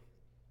greater.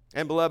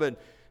 And beloved,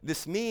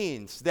 this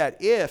means that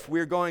if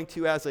we're going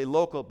to, as a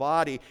local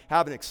body,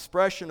 have an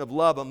expression of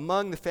love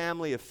among the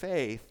family of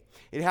faith,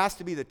 it has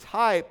to be the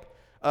type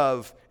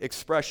of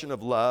expression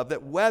of love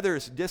that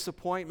weathers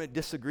disappointment,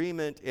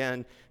 disagreement,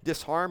 and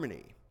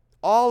disharmony.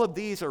 All of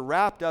these are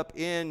wrapped up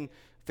in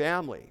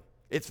family.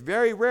 It's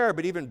very rare,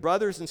 but even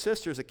brothers and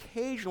sisters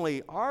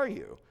occasionally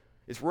argue.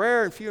 It's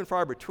rare and few and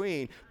far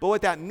between. But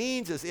what that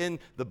means is in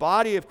the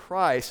body of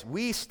Christ,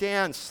 we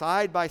stand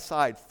side by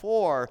side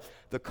for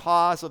the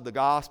cause of the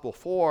gospel,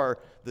 for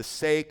the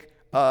sake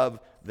of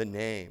the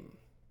name.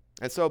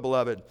 And so,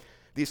 beloved,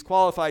 these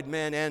qualified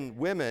men and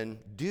women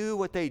do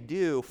what they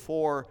do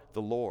for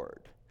the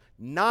Lord,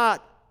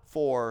 not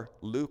for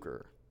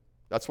lucre.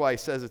 That's why he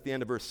says at the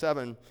end of verse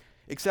 7,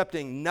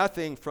 accepting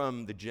nothing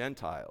from the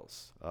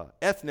Gentiles.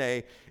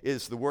 Ethne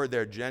is the word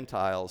there,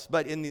 Gentiles.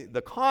 But in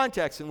the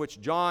context in which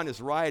John is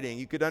writing,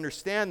 you could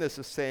understand this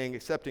as saying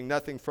accepting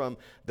nothing from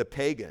the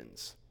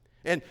pagans.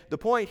 And the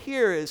point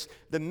here is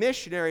the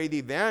missionary, the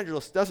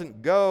evangelist,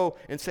 doesn't go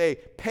and say,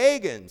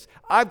 pagans,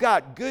 I've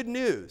got good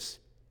news.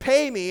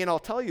 Pay me and I'll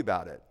tell you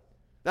about it.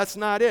 That's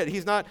not it.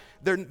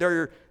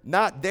 They're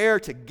not there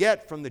to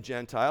get from the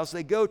Gentiles.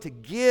 They go to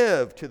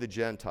give to the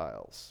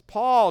Gentiles.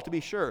 Paul, to be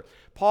sure,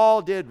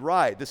 Paul did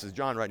write, this is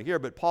John writing here,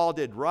 but Paul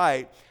did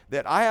write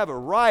that I have a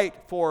right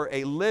for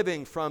a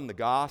living from the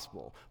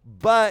gospel.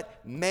 But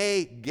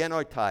may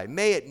genotai,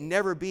 may it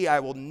never be, I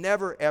will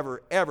never,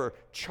 ever, ever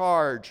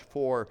charge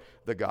for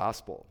the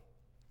gospel.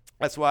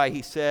 That's why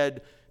he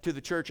said to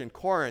the church in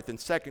Corinth in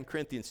 2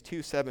 Corinthians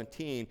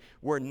 2:17,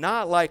 we're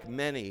not like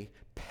many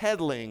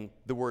peddling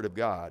the word of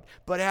God,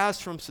 but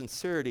as from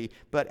sincerity,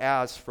 but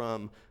as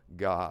from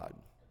God.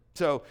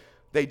 So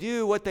they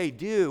do what they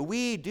do.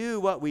 We do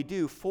what we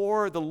do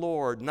for the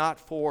Lord, not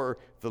for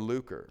the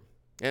lucre.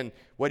 And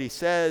what he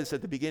says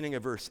at the beginning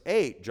of verse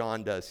 8,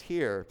 John does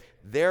here,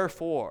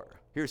 therefore,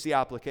 here's the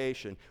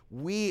application,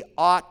 we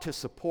ought to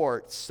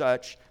support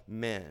such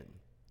men.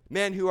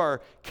 Men who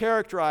are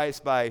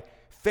characterized by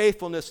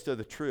faithfulness to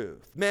the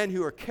truth. Men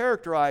who are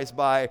characterized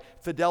by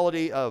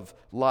fidelity of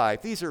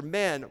life. These are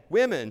men,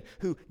 women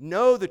who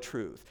know the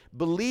truth,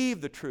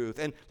 believe the truth,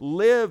 and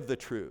live the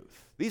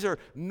truth. These are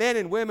men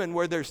and women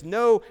where there's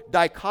no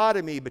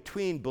dichotomy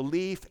between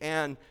belief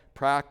and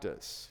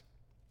practice.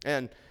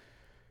 And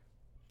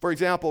for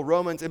example,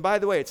 Romans, and by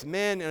the way, it's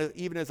men, and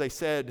even as I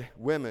said,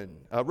 women.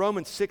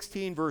 Romans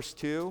 16, verse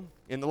 2,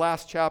 in the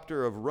last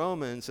chapter of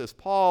Romans, as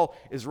Paul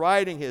is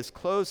writing his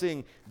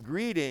closing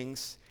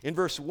greetings, in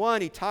verse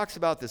 1, he talks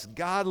about this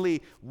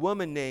godly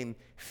woman named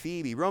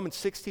Phoebe. Romans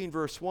 16,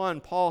 verse 1,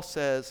 Paul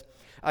says,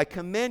 I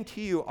commend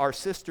to you our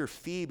sister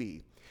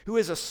Phoebe, who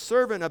is a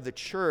servant of the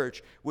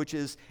church which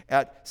is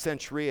at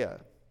Cenchrea,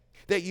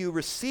 that you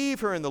receive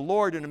her in the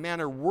Lord in a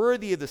manner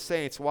worthy of the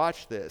saints,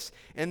 watch this,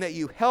 and that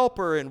you help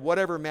her in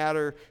whatever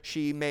matter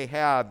she may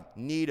have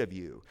need of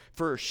you.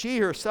 For she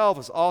herself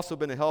has also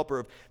been a helper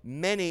of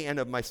many and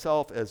of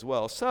myself as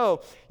well.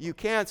 So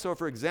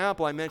for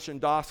example, I mentioned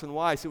Dawson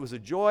Weiss. It was a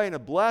joy and a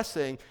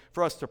blessing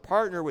for us to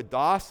partner with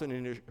Dawson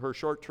in her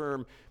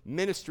short-term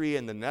ministry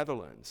in the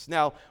Netherlands.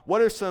 Now,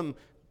 what are some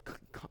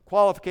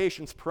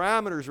qualifications,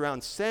 parameters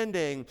around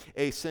sending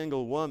a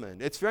single woman?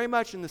 It's very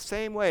much in the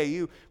same way.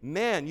 You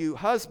men, you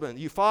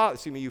husbands, you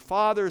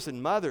fathers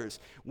and mothers,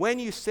 when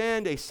you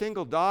send a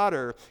single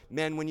daughter,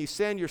 men, when you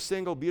send your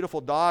single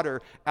beautiful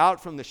daughter out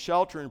from the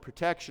shelter and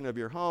protection of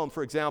your home,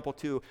 for example,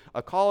 to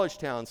a college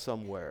town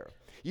somewhere,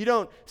 you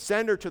don't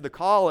send her to the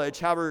college,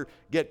 have her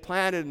get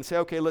planted and say,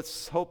 okay,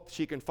 let's hope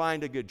she can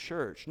find a good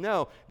church.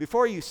 No,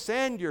 before you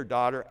send your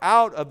daughter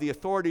out of the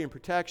authority and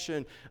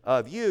protection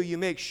of you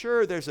make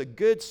sure there's a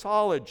good,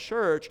 solid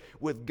church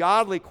with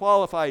godly,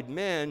 qualified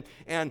men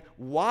and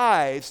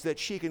wives that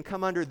she can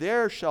come under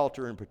their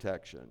shelter and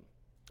protection.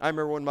 I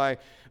remember when my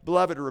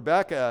beloved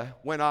Rebecca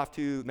went off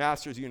to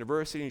Masters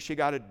University and she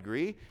got a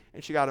degree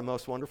and she got a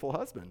most wonderful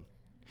husband.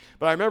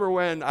 But I remember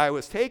when I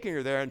was taking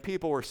her there and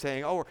people were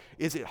saying, oh,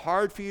 is it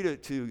hard for you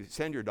to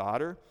send your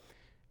daughter?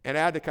 And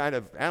I had to kind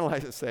of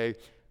analyze it and say,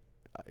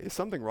 is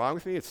something wrong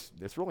with me? It's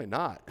really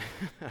not.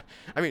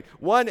 I mean,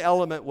 one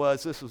element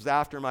was this was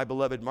after my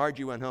beloved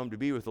Margie went home to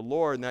be with the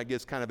Lord, and that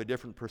gives kind of a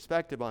different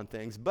perspective on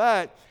things.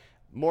 But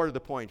more to the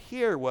point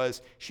here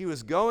was she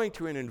was going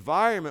to an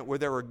environment where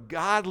there were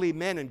godly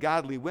men and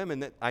godly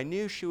women that I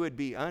knew she would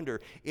be under.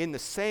 In the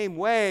same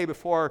way,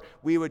 before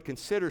we would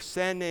consider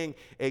sending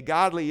a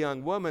godly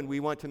young woman,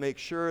 we want to make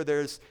sure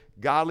there's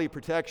godly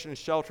protection,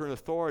 shelter, and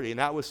authority. And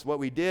that was what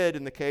we did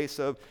in the case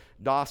of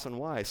Dawson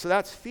Weiss. So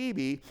that's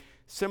Phoebe.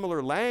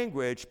 Similar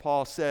language,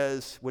 Paul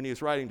says when he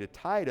was writing to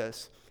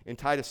Titus, in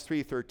Titus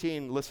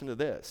 3:13, listen to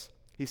this.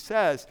 He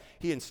says,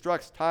 he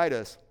instructs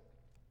Titus,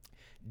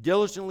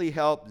 diligently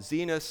help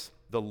Zenas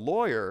the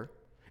lawyer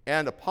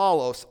and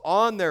Apollos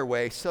on their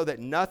way so that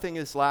nothing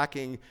is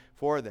lacking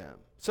for them.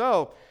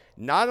 So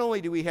not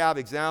only do we have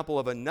example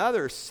of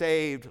another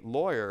saved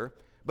lawyer,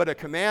 but a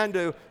command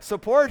to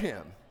support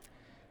him.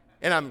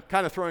 And I'm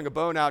kind of throwing a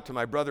bone out to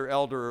my brother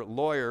elder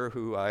lawyer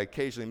who I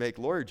occasionally make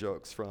lawyer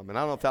jokes from. And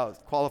I don't know if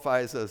that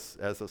qualifies as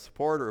a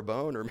support or a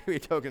bone or maybe a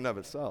token of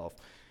itself.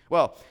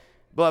 Well,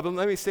 beloved,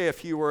 let me say a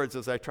few words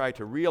as I try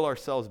to reel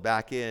ourselves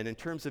back in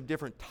terms of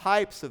different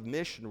types of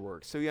mission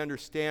work so we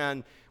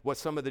understand what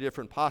some of the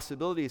different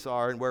possibilities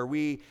are and where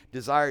we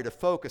desire to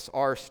focus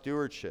our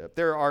stewardship.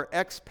 There are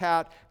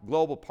expat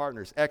global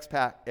partners,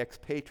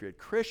 expatriate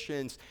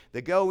Christians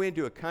that go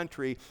into a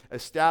country,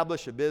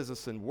 establish a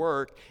business and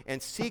work,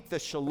 and seek the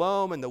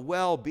shalom and the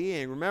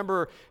well-being.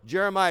 Remember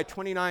Jeremiah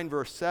 29,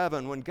 verse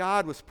 7, when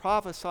God was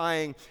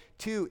prophesying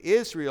to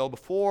Israel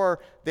before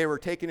they were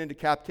taken into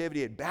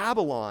captivity at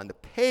Babylon, the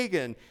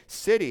pagan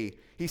city,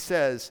 he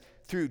says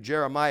through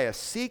Jeremiah,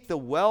 seek the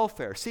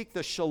welfare, seek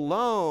the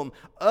shalom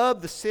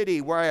of the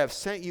city where I have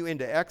sent you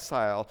into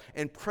exile,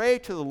 and pray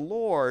to the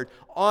Lord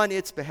on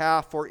its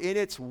behalf, for in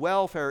its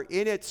welfare,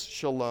 in its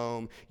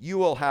shalom, you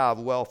will have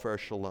welfare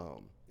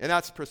shalom. And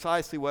that's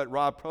precisely what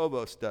Rob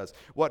Provost does,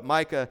 what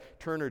Micah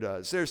Turner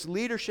does. There's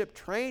leadership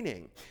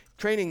training.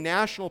 training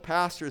national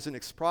pastors in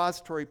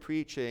expository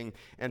preaching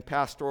and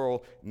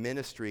pastoral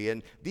ministry.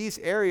 And these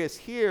areas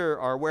here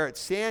are where at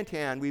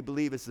Santan we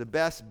believe is the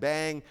best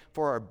bang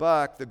for our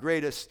buck, the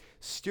greatest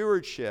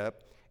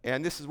stewardship.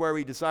 And this is where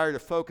we desire to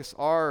focus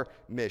our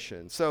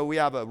mission. So we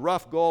have a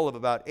rough goal of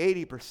about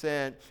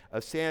 80%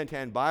 of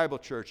Santan Bible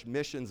Church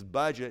missions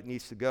budget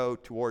needs to go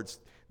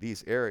towards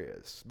these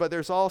areas. But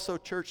there's also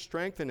church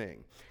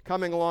strengthening,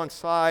 coming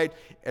alongside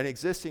an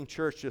existing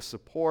church to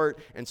support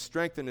and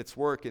strengthen its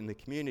work in the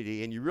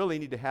community. And you really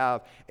need to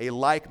have a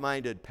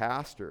like-minded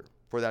pastor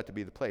for that to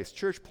be the place.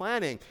 Church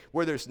planning,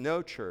 where there's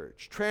no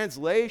church.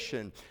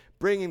 Translation,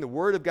 bringing the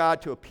Word of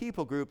God to a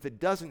people group that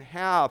doesn't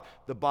have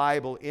the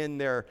Bible in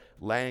their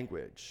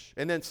language.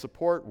 And then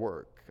support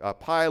work,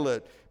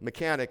 pilot,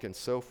 mechanic, and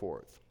so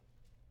forth.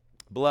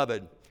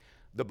 Beloved,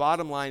 the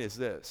bottom line is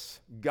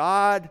this: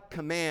 God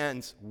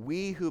commands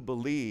we who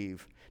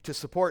believe to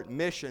support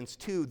missions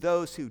to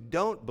those who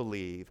don't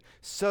believe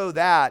so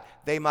that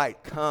they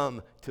might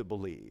come to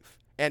believe.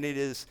 And it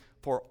is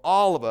for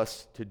all of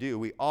us to do.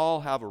 We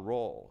all have a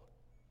role.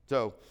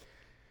 So,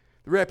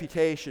 the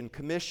reputation,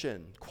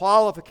 commission,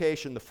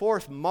 qualification, the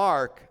fourth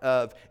mark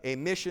of a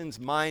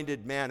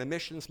missions-minded man, a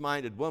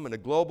missions-minded woman, a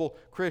global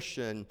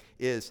Christian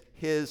is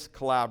his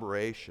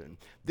collaboration.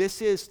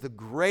 This is the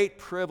great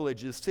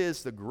privilege. This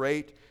is the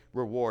great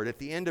reward. At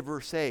the end of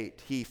verse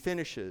 8, he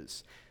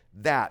finishes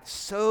that,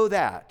 so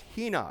that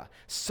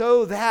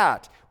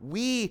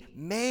we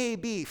may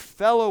be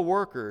fellow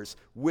workers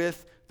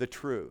with the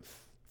truth.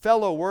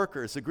 Fellow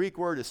workers, the Greek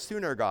word is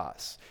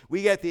synergos.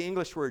 We get the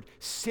English word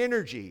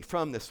synergy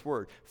from this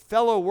word.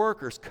 Fellow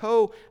workers,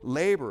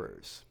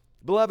 co-laborers.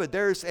 Beloved,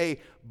 there's a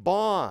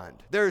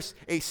bond, there's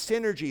a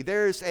synergy,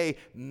 there's a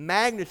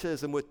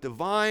magnetism with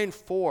divine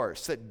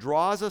force that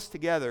draws us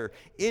together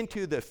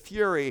into the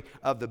fury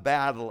of the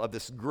battle of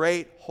this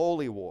great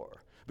holy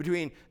war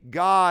between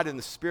God and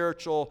the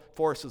spiritual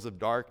forces of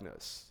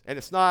darkness. And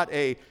it's not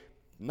a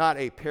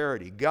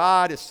parody.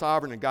 God is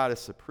sovereign and God is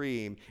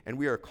supreme, and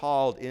we are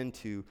called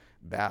into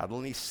battle.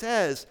 And he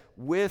says,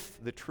 with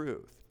the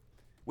truth,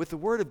 with the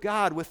Word of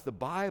God, with the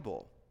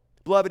Bible.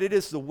 Beloved, it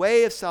is the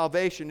way of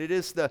salvation. It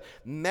is the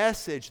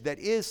message that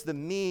is the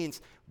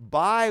means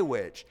by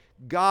which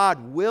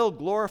God will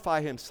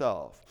glorify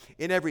himself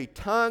in every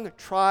tongue,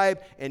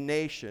 tribe, and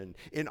nation,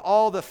 in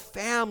all the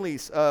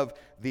families of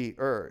the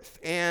earth,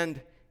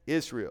 and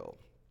Israel.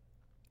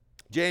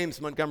 James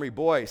Montgomery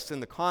Boyce, in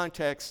the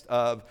context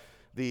of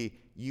the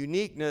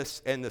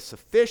uniqueness and the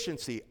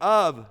sufficiency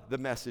of the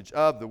message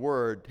of the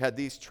Word, had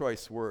these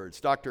choice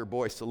words. Dr.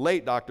 Boyce, the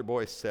late Dr.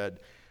 Boyce,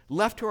 said,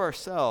 "Left to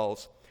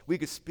ourselves, we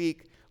could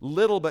speak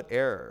little but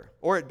error,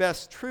 or at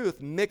best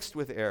truth mixed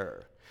with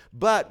error.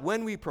 But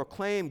when we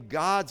proclaim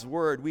God's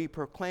Word, we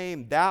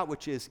proclaim that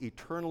which is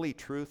eternally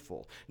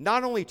truthful,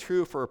 not only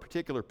true for a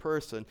particular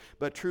person,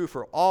 but true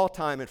for all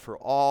time and for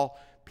all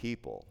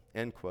people."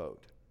 End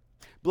quote.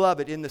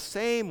 Beloved, in the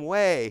same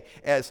way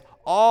as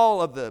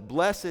all of the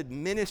blessed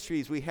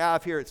ministries we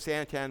have here at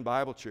Santan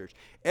Bible Church,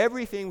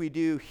 everything we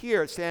do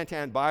here at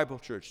Santan Bible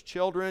Church,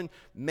 children,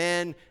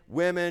 men,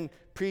 women,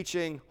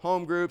 preaching,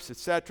 home groups,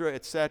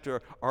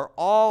 etc., are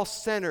all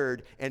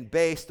centered and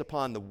based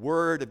upon the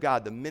Word of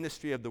God, the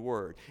ministry of the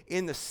Word.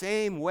 In the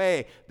same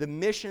way, the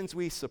missions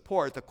we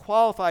support, the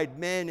qualified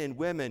men and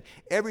women,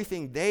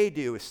 everything they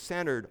do is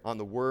centered on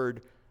the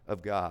Word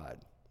of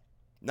God.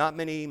 Not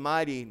many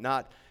mighty,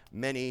 not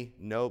many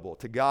noble.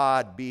 To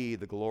God be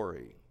the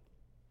glory.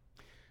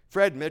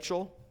 Fred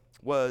Mitchell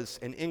was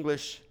an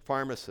English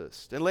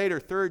pharmacist and later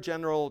third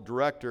general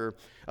director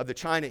of the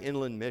China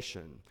Inland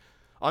Mission.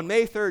 On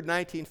May 3rd,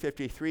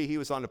 1953, he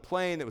was on a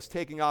plane that was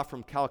taking off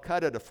from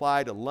Calcutta to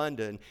fly to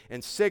London,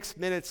 and 6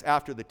 minutes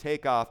after the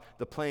takeoff,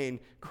 the plane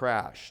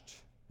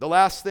crashed. The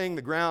last thing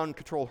the ground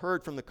control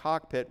heard from the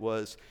cockpit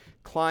was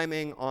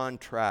climbing on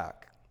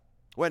track.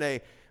 When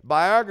a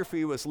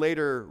biography was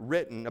later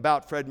written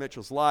about Fred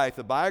Mitchell's life,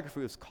 the biography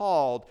was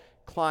called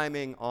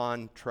Climbing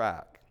on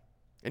Track.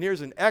 And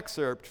here's an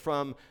excerpt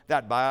from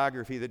that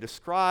biography that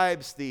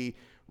describes the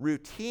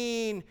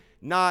routine,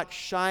 not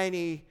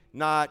shiny,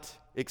 not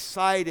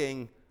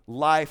exciting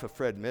life of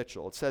Fred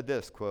Mitchell. It said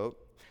this, quote,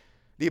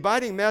 "The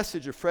abiding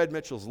message of Fred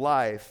Mitchell's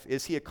life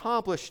is he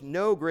accomplished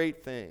no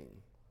great thing.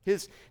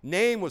 His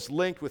name was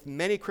linked with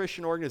many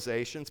Christian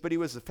organizations, but he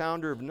was the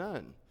founder of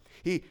none.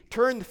 He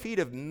turned the feet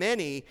of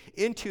many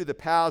into the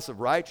paths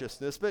of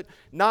righteousness, but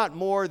not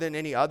more than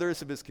any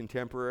others of his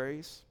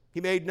contemporaries. He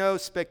made no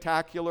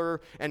spectacular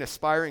and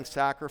aspiring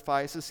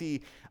sacrifices.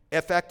 He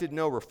effected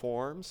no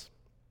reforms.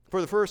 For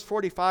the first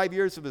 45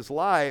 years of his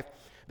life,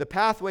 the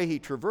pathway he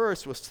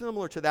traversed was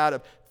similar to that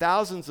of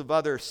thousands of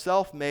other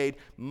self-made,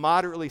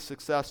 moderately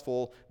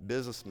successful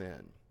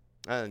businessmen."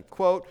 And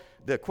quote,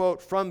 the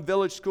quote, "from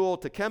village school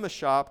to chemist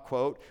shop,"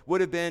 quote, would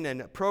have been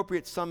an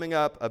appropriate summing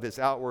up of his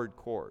outward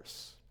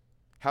course.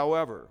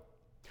 However,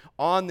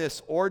 on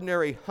this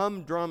ordinary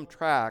humdrum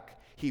track,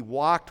 he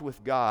walked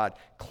with God,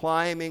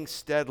 climbing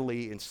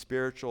steadily in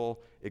spiritual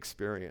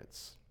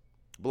experience.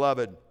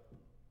 Beloved,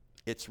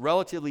 it's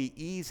relatively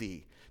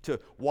easy to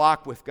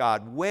walk with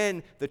God,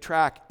 when the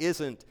track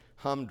isn't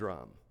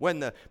humdrum, when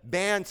the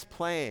band's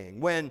playing,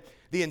 when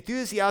the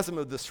enthusiasm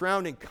of the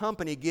surrounding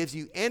company gives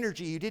you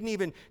energy you didn't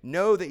even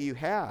know that you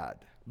had.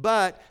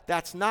 But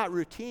that's not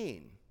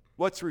routine.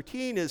 What's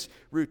routine is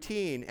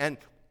routine. And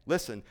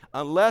listen,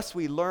 unless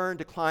we learn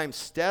to climb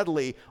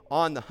steadily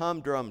on the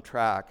humdrum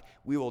track,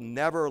 we will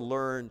never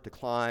learn to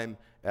climb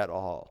at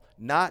all.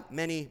 Not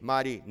many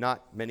mighty,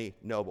 not many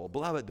noble.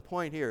 Beloved, the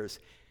point here is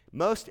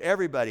most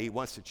everybody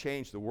wants to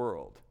change the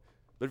world,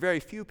 but very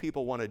few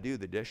people want to do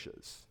the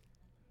dishes.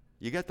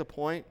 You get the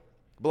point?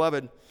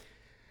 Beloved,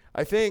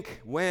 I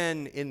think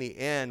in the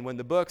end, when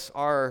the books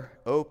are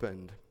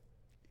opened,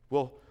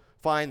 we'll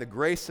find the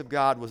grace of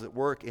God was at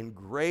work in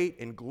great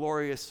and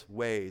glorious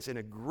ways, in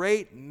a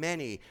great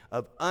many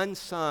of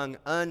unsung,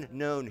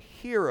 unknown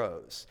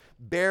heroes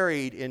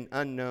buried in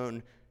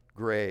unknown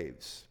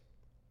graves.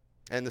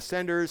 And the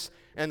senders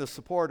and the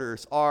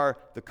supporters are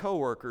the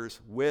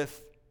co-workers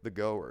with the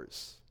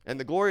goers. And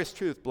the glorious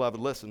truth, beloved,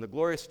 listen, the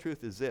glorious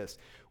truth is this: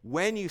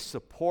 when you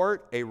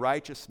support a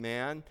righteous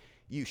man,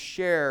 you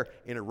share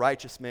in a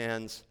righteous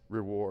man's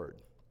reward.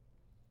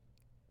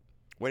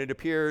 When it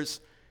appears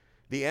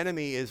the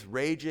enemy is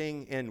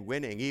raging and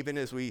winning, even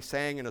as we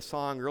sang in a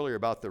song earlier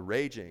about the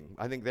raging.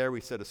 I think there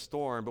we said a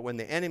storm, but when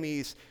the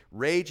enemy's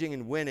raging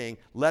and winning,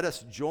 let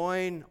us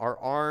join our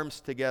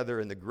arms together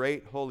in the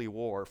great holy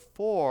war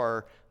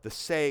for the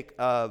sake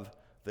of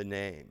the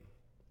name.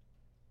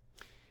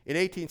 In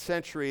 18th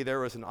century,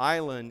 there was an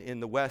island in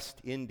the West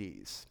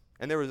Indies,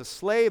 and there was a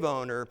slave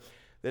owner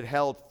that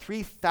held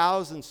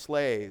 3,000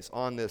 slaves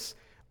on this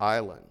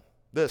island.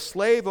 The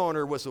slave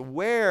owner was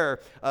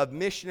aware of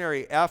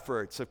missionary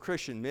efforts of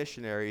Christian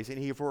missionaries, and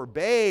he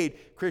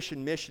forbade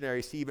Christian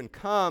missionaries to even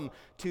come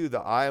to the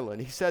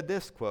island. He said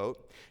this,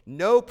 quote,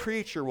 "No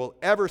preacher will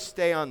ever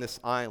stay on this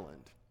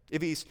island.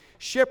 If he's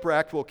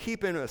shipwrecked, we'll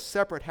keep him in a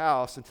separate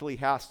house until he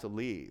has to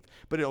leave.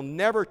 But he'll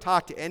never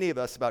talk to any of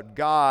us about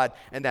God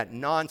and that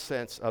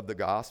nonsense of the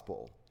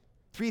gospel."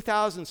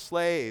 3,000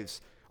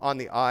 slaves on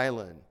the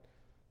island,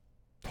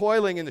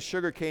 toiling in the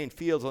sugarcane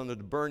fields under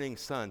the burning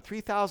sun.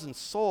 3,000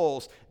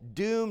 souls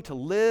doomed to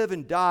live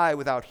and die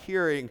without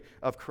hearing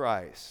of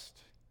Christ.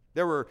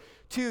 There were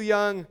two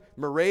young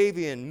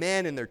Moravian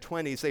men in their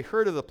 20s. They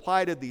heard of the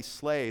plight of these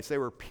slaves. They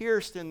were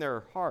pierced in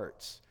their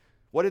hearts.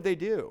 What did they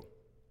do?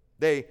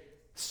 They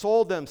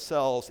sold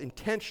themselves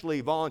intentionally,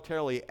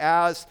 voluntarily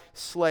as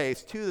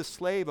slaves to the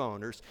slave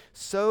owners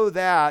so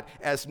that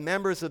as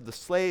members of the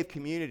slave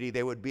community,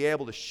 they would be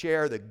able to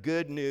share the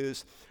good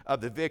news of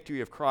the victory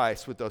of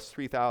Christ with those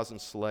 3,000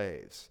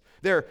 slaves.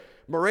 Their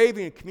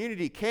Moravian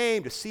community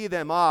came to see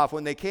them off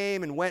when they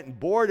came and went and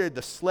boarded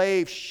the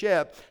slave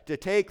ship to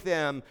take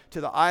them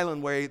to the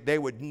island where they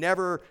would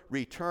never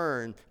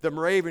return. The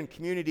Moravian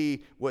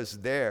community was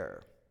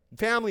there.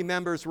 Family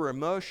members were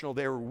emotional.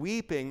 They were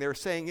weeping. They were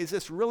saying, is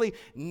this really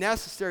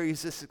necessary?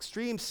 Is this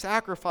extreme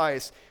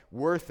sacrifice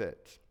worth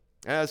it?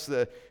 As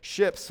the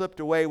ship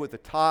slipped away with the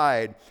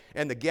tide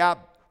and the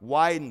gap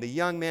widened, the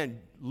young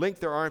men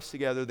linked their arms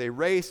together. They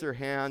raised their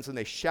hands and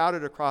they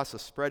shouted across the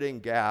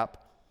spreading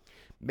gap,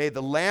 "May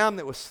the Lamb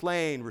that was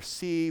slain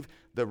receive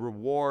the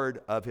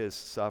reward of his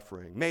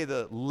suffering." May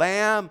the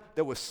Lamb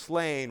that was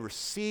slain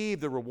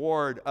receive the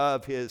reward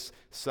of his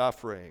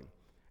suffering.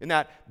 And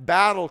that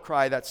battle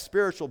cry, that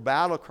spiritual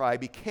battle cry,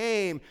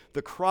 became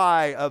the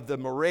cry of the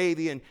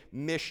Moravian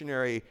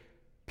missionary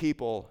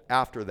people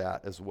after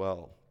that as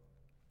well.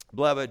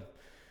 Beloved,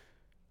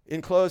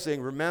 in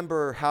closing,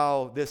 remember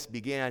how this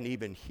began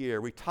even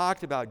here. We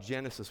talked about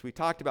Genesis. We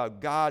talked about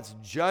God's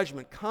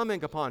judgment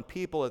coming upon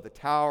people at the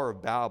Tower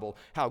of Babel,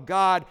 how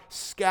God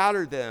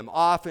scattered them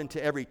off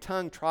into every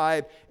tongue,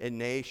 tribe, and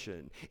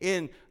nation.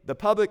 In the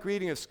public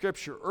reading of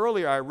Scripture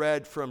earlier, I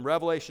read from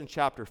Revelation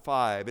chapter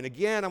 5. And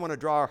again, I want to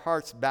draw our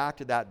hearts back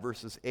to that,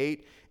 verses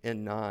 8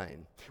 and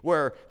 9,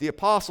 where the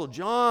Apostle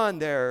John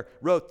there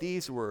wrote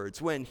these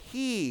words: "When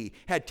he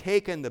had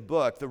taken the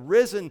book, the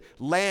risen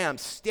Lamb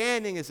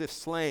standing as if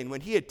slain,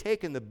 when he had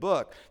taken the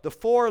book, the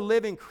 4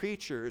 living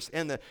creatures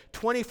and the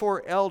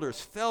 24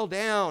 elders fell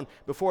down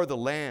before the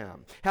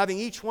Lamb, having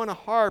each one a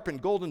harp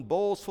and golden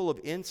bowls full of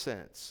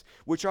incense,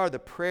 which are the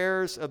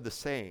prayers of the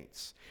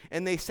saints.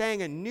 And they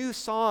sang a new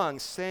song,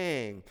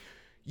 saying,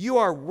 'You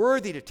are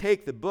worthy to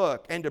take the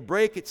book and to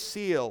break its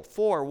seal,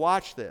 for,'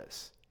 watch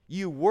this,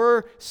 'you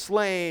were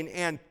slain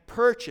and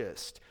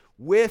purchased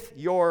with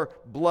your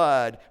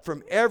blood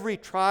from every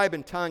tribe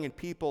and tongue and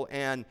people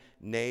and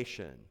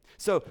nation.'"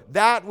 So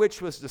that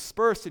which was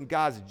dispersed in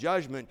God's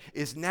judgment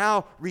is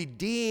now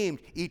redeemed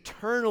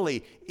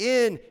eternally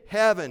in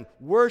heaven,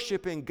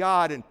 worshiping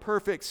God in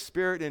perfect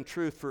spirit and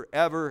truth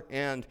forever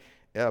and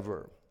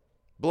ever.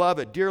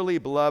 Beloved, dearly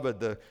beloved,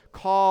 the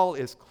call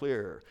is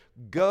clear.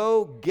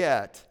 Go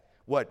get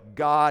what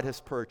God has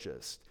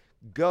purchased.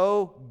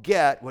 Go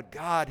get what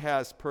God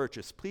has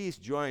purchased. Please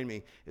join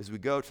me as we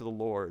go to the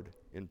Lord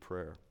in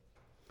prayer.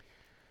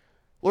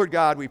 Lord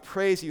God, we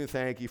praise you and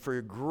thank you for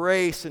your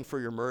grace and for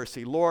your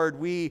mercy. Lord,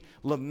 we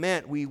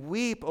lament, we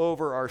weep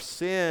over our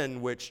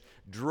sin which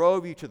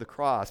drove you to the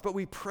cross. But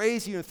we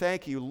praise you and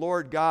thank you,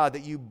 Lord God,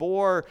 that you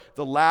bore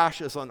the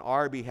lashes on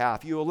our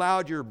behalf. You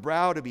allowed your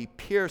brow to be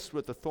pierced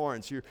with the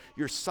thorns,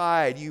 your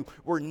side. You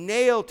were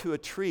nailed to a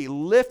tree,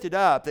 lifted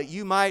up, that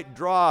you might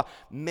draw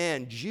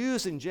men,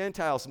 Jews and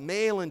Gentiles,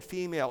 male and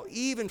female,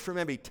 even from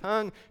every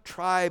tongue,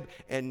 tribe,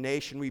 and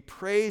nation. We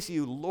praise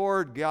you,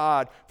 Lord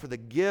God, for the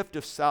gift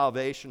of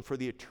salvation, for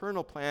the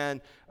eternal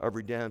plan of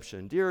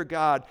redemption. Dear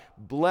God,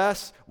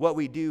 bless what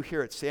we do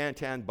here at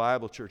Santan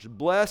Bible Church.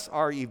 Bless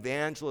our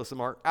evangelism,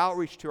 our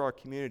outreach to our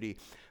community.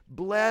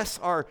 Bless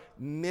our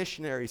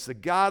missionaries, the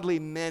godly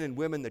men and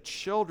women, the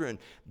children.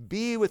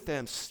 Be with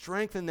them,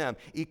 strengthen them,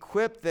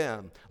 equip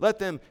them. Let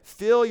them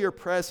feel your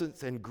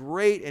presence in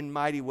great and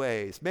mighty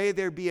ways. May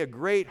there be a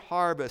great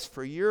harvest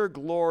for your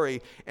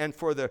glory and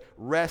for the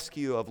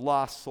rescue of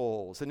lost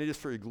souls. And it is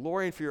for your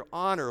glory and for your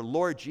honor,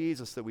 Lord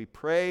Jesus, that we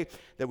pray,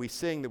 that we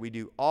sing, that we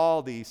do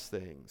all these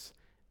things.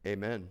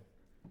 Amen.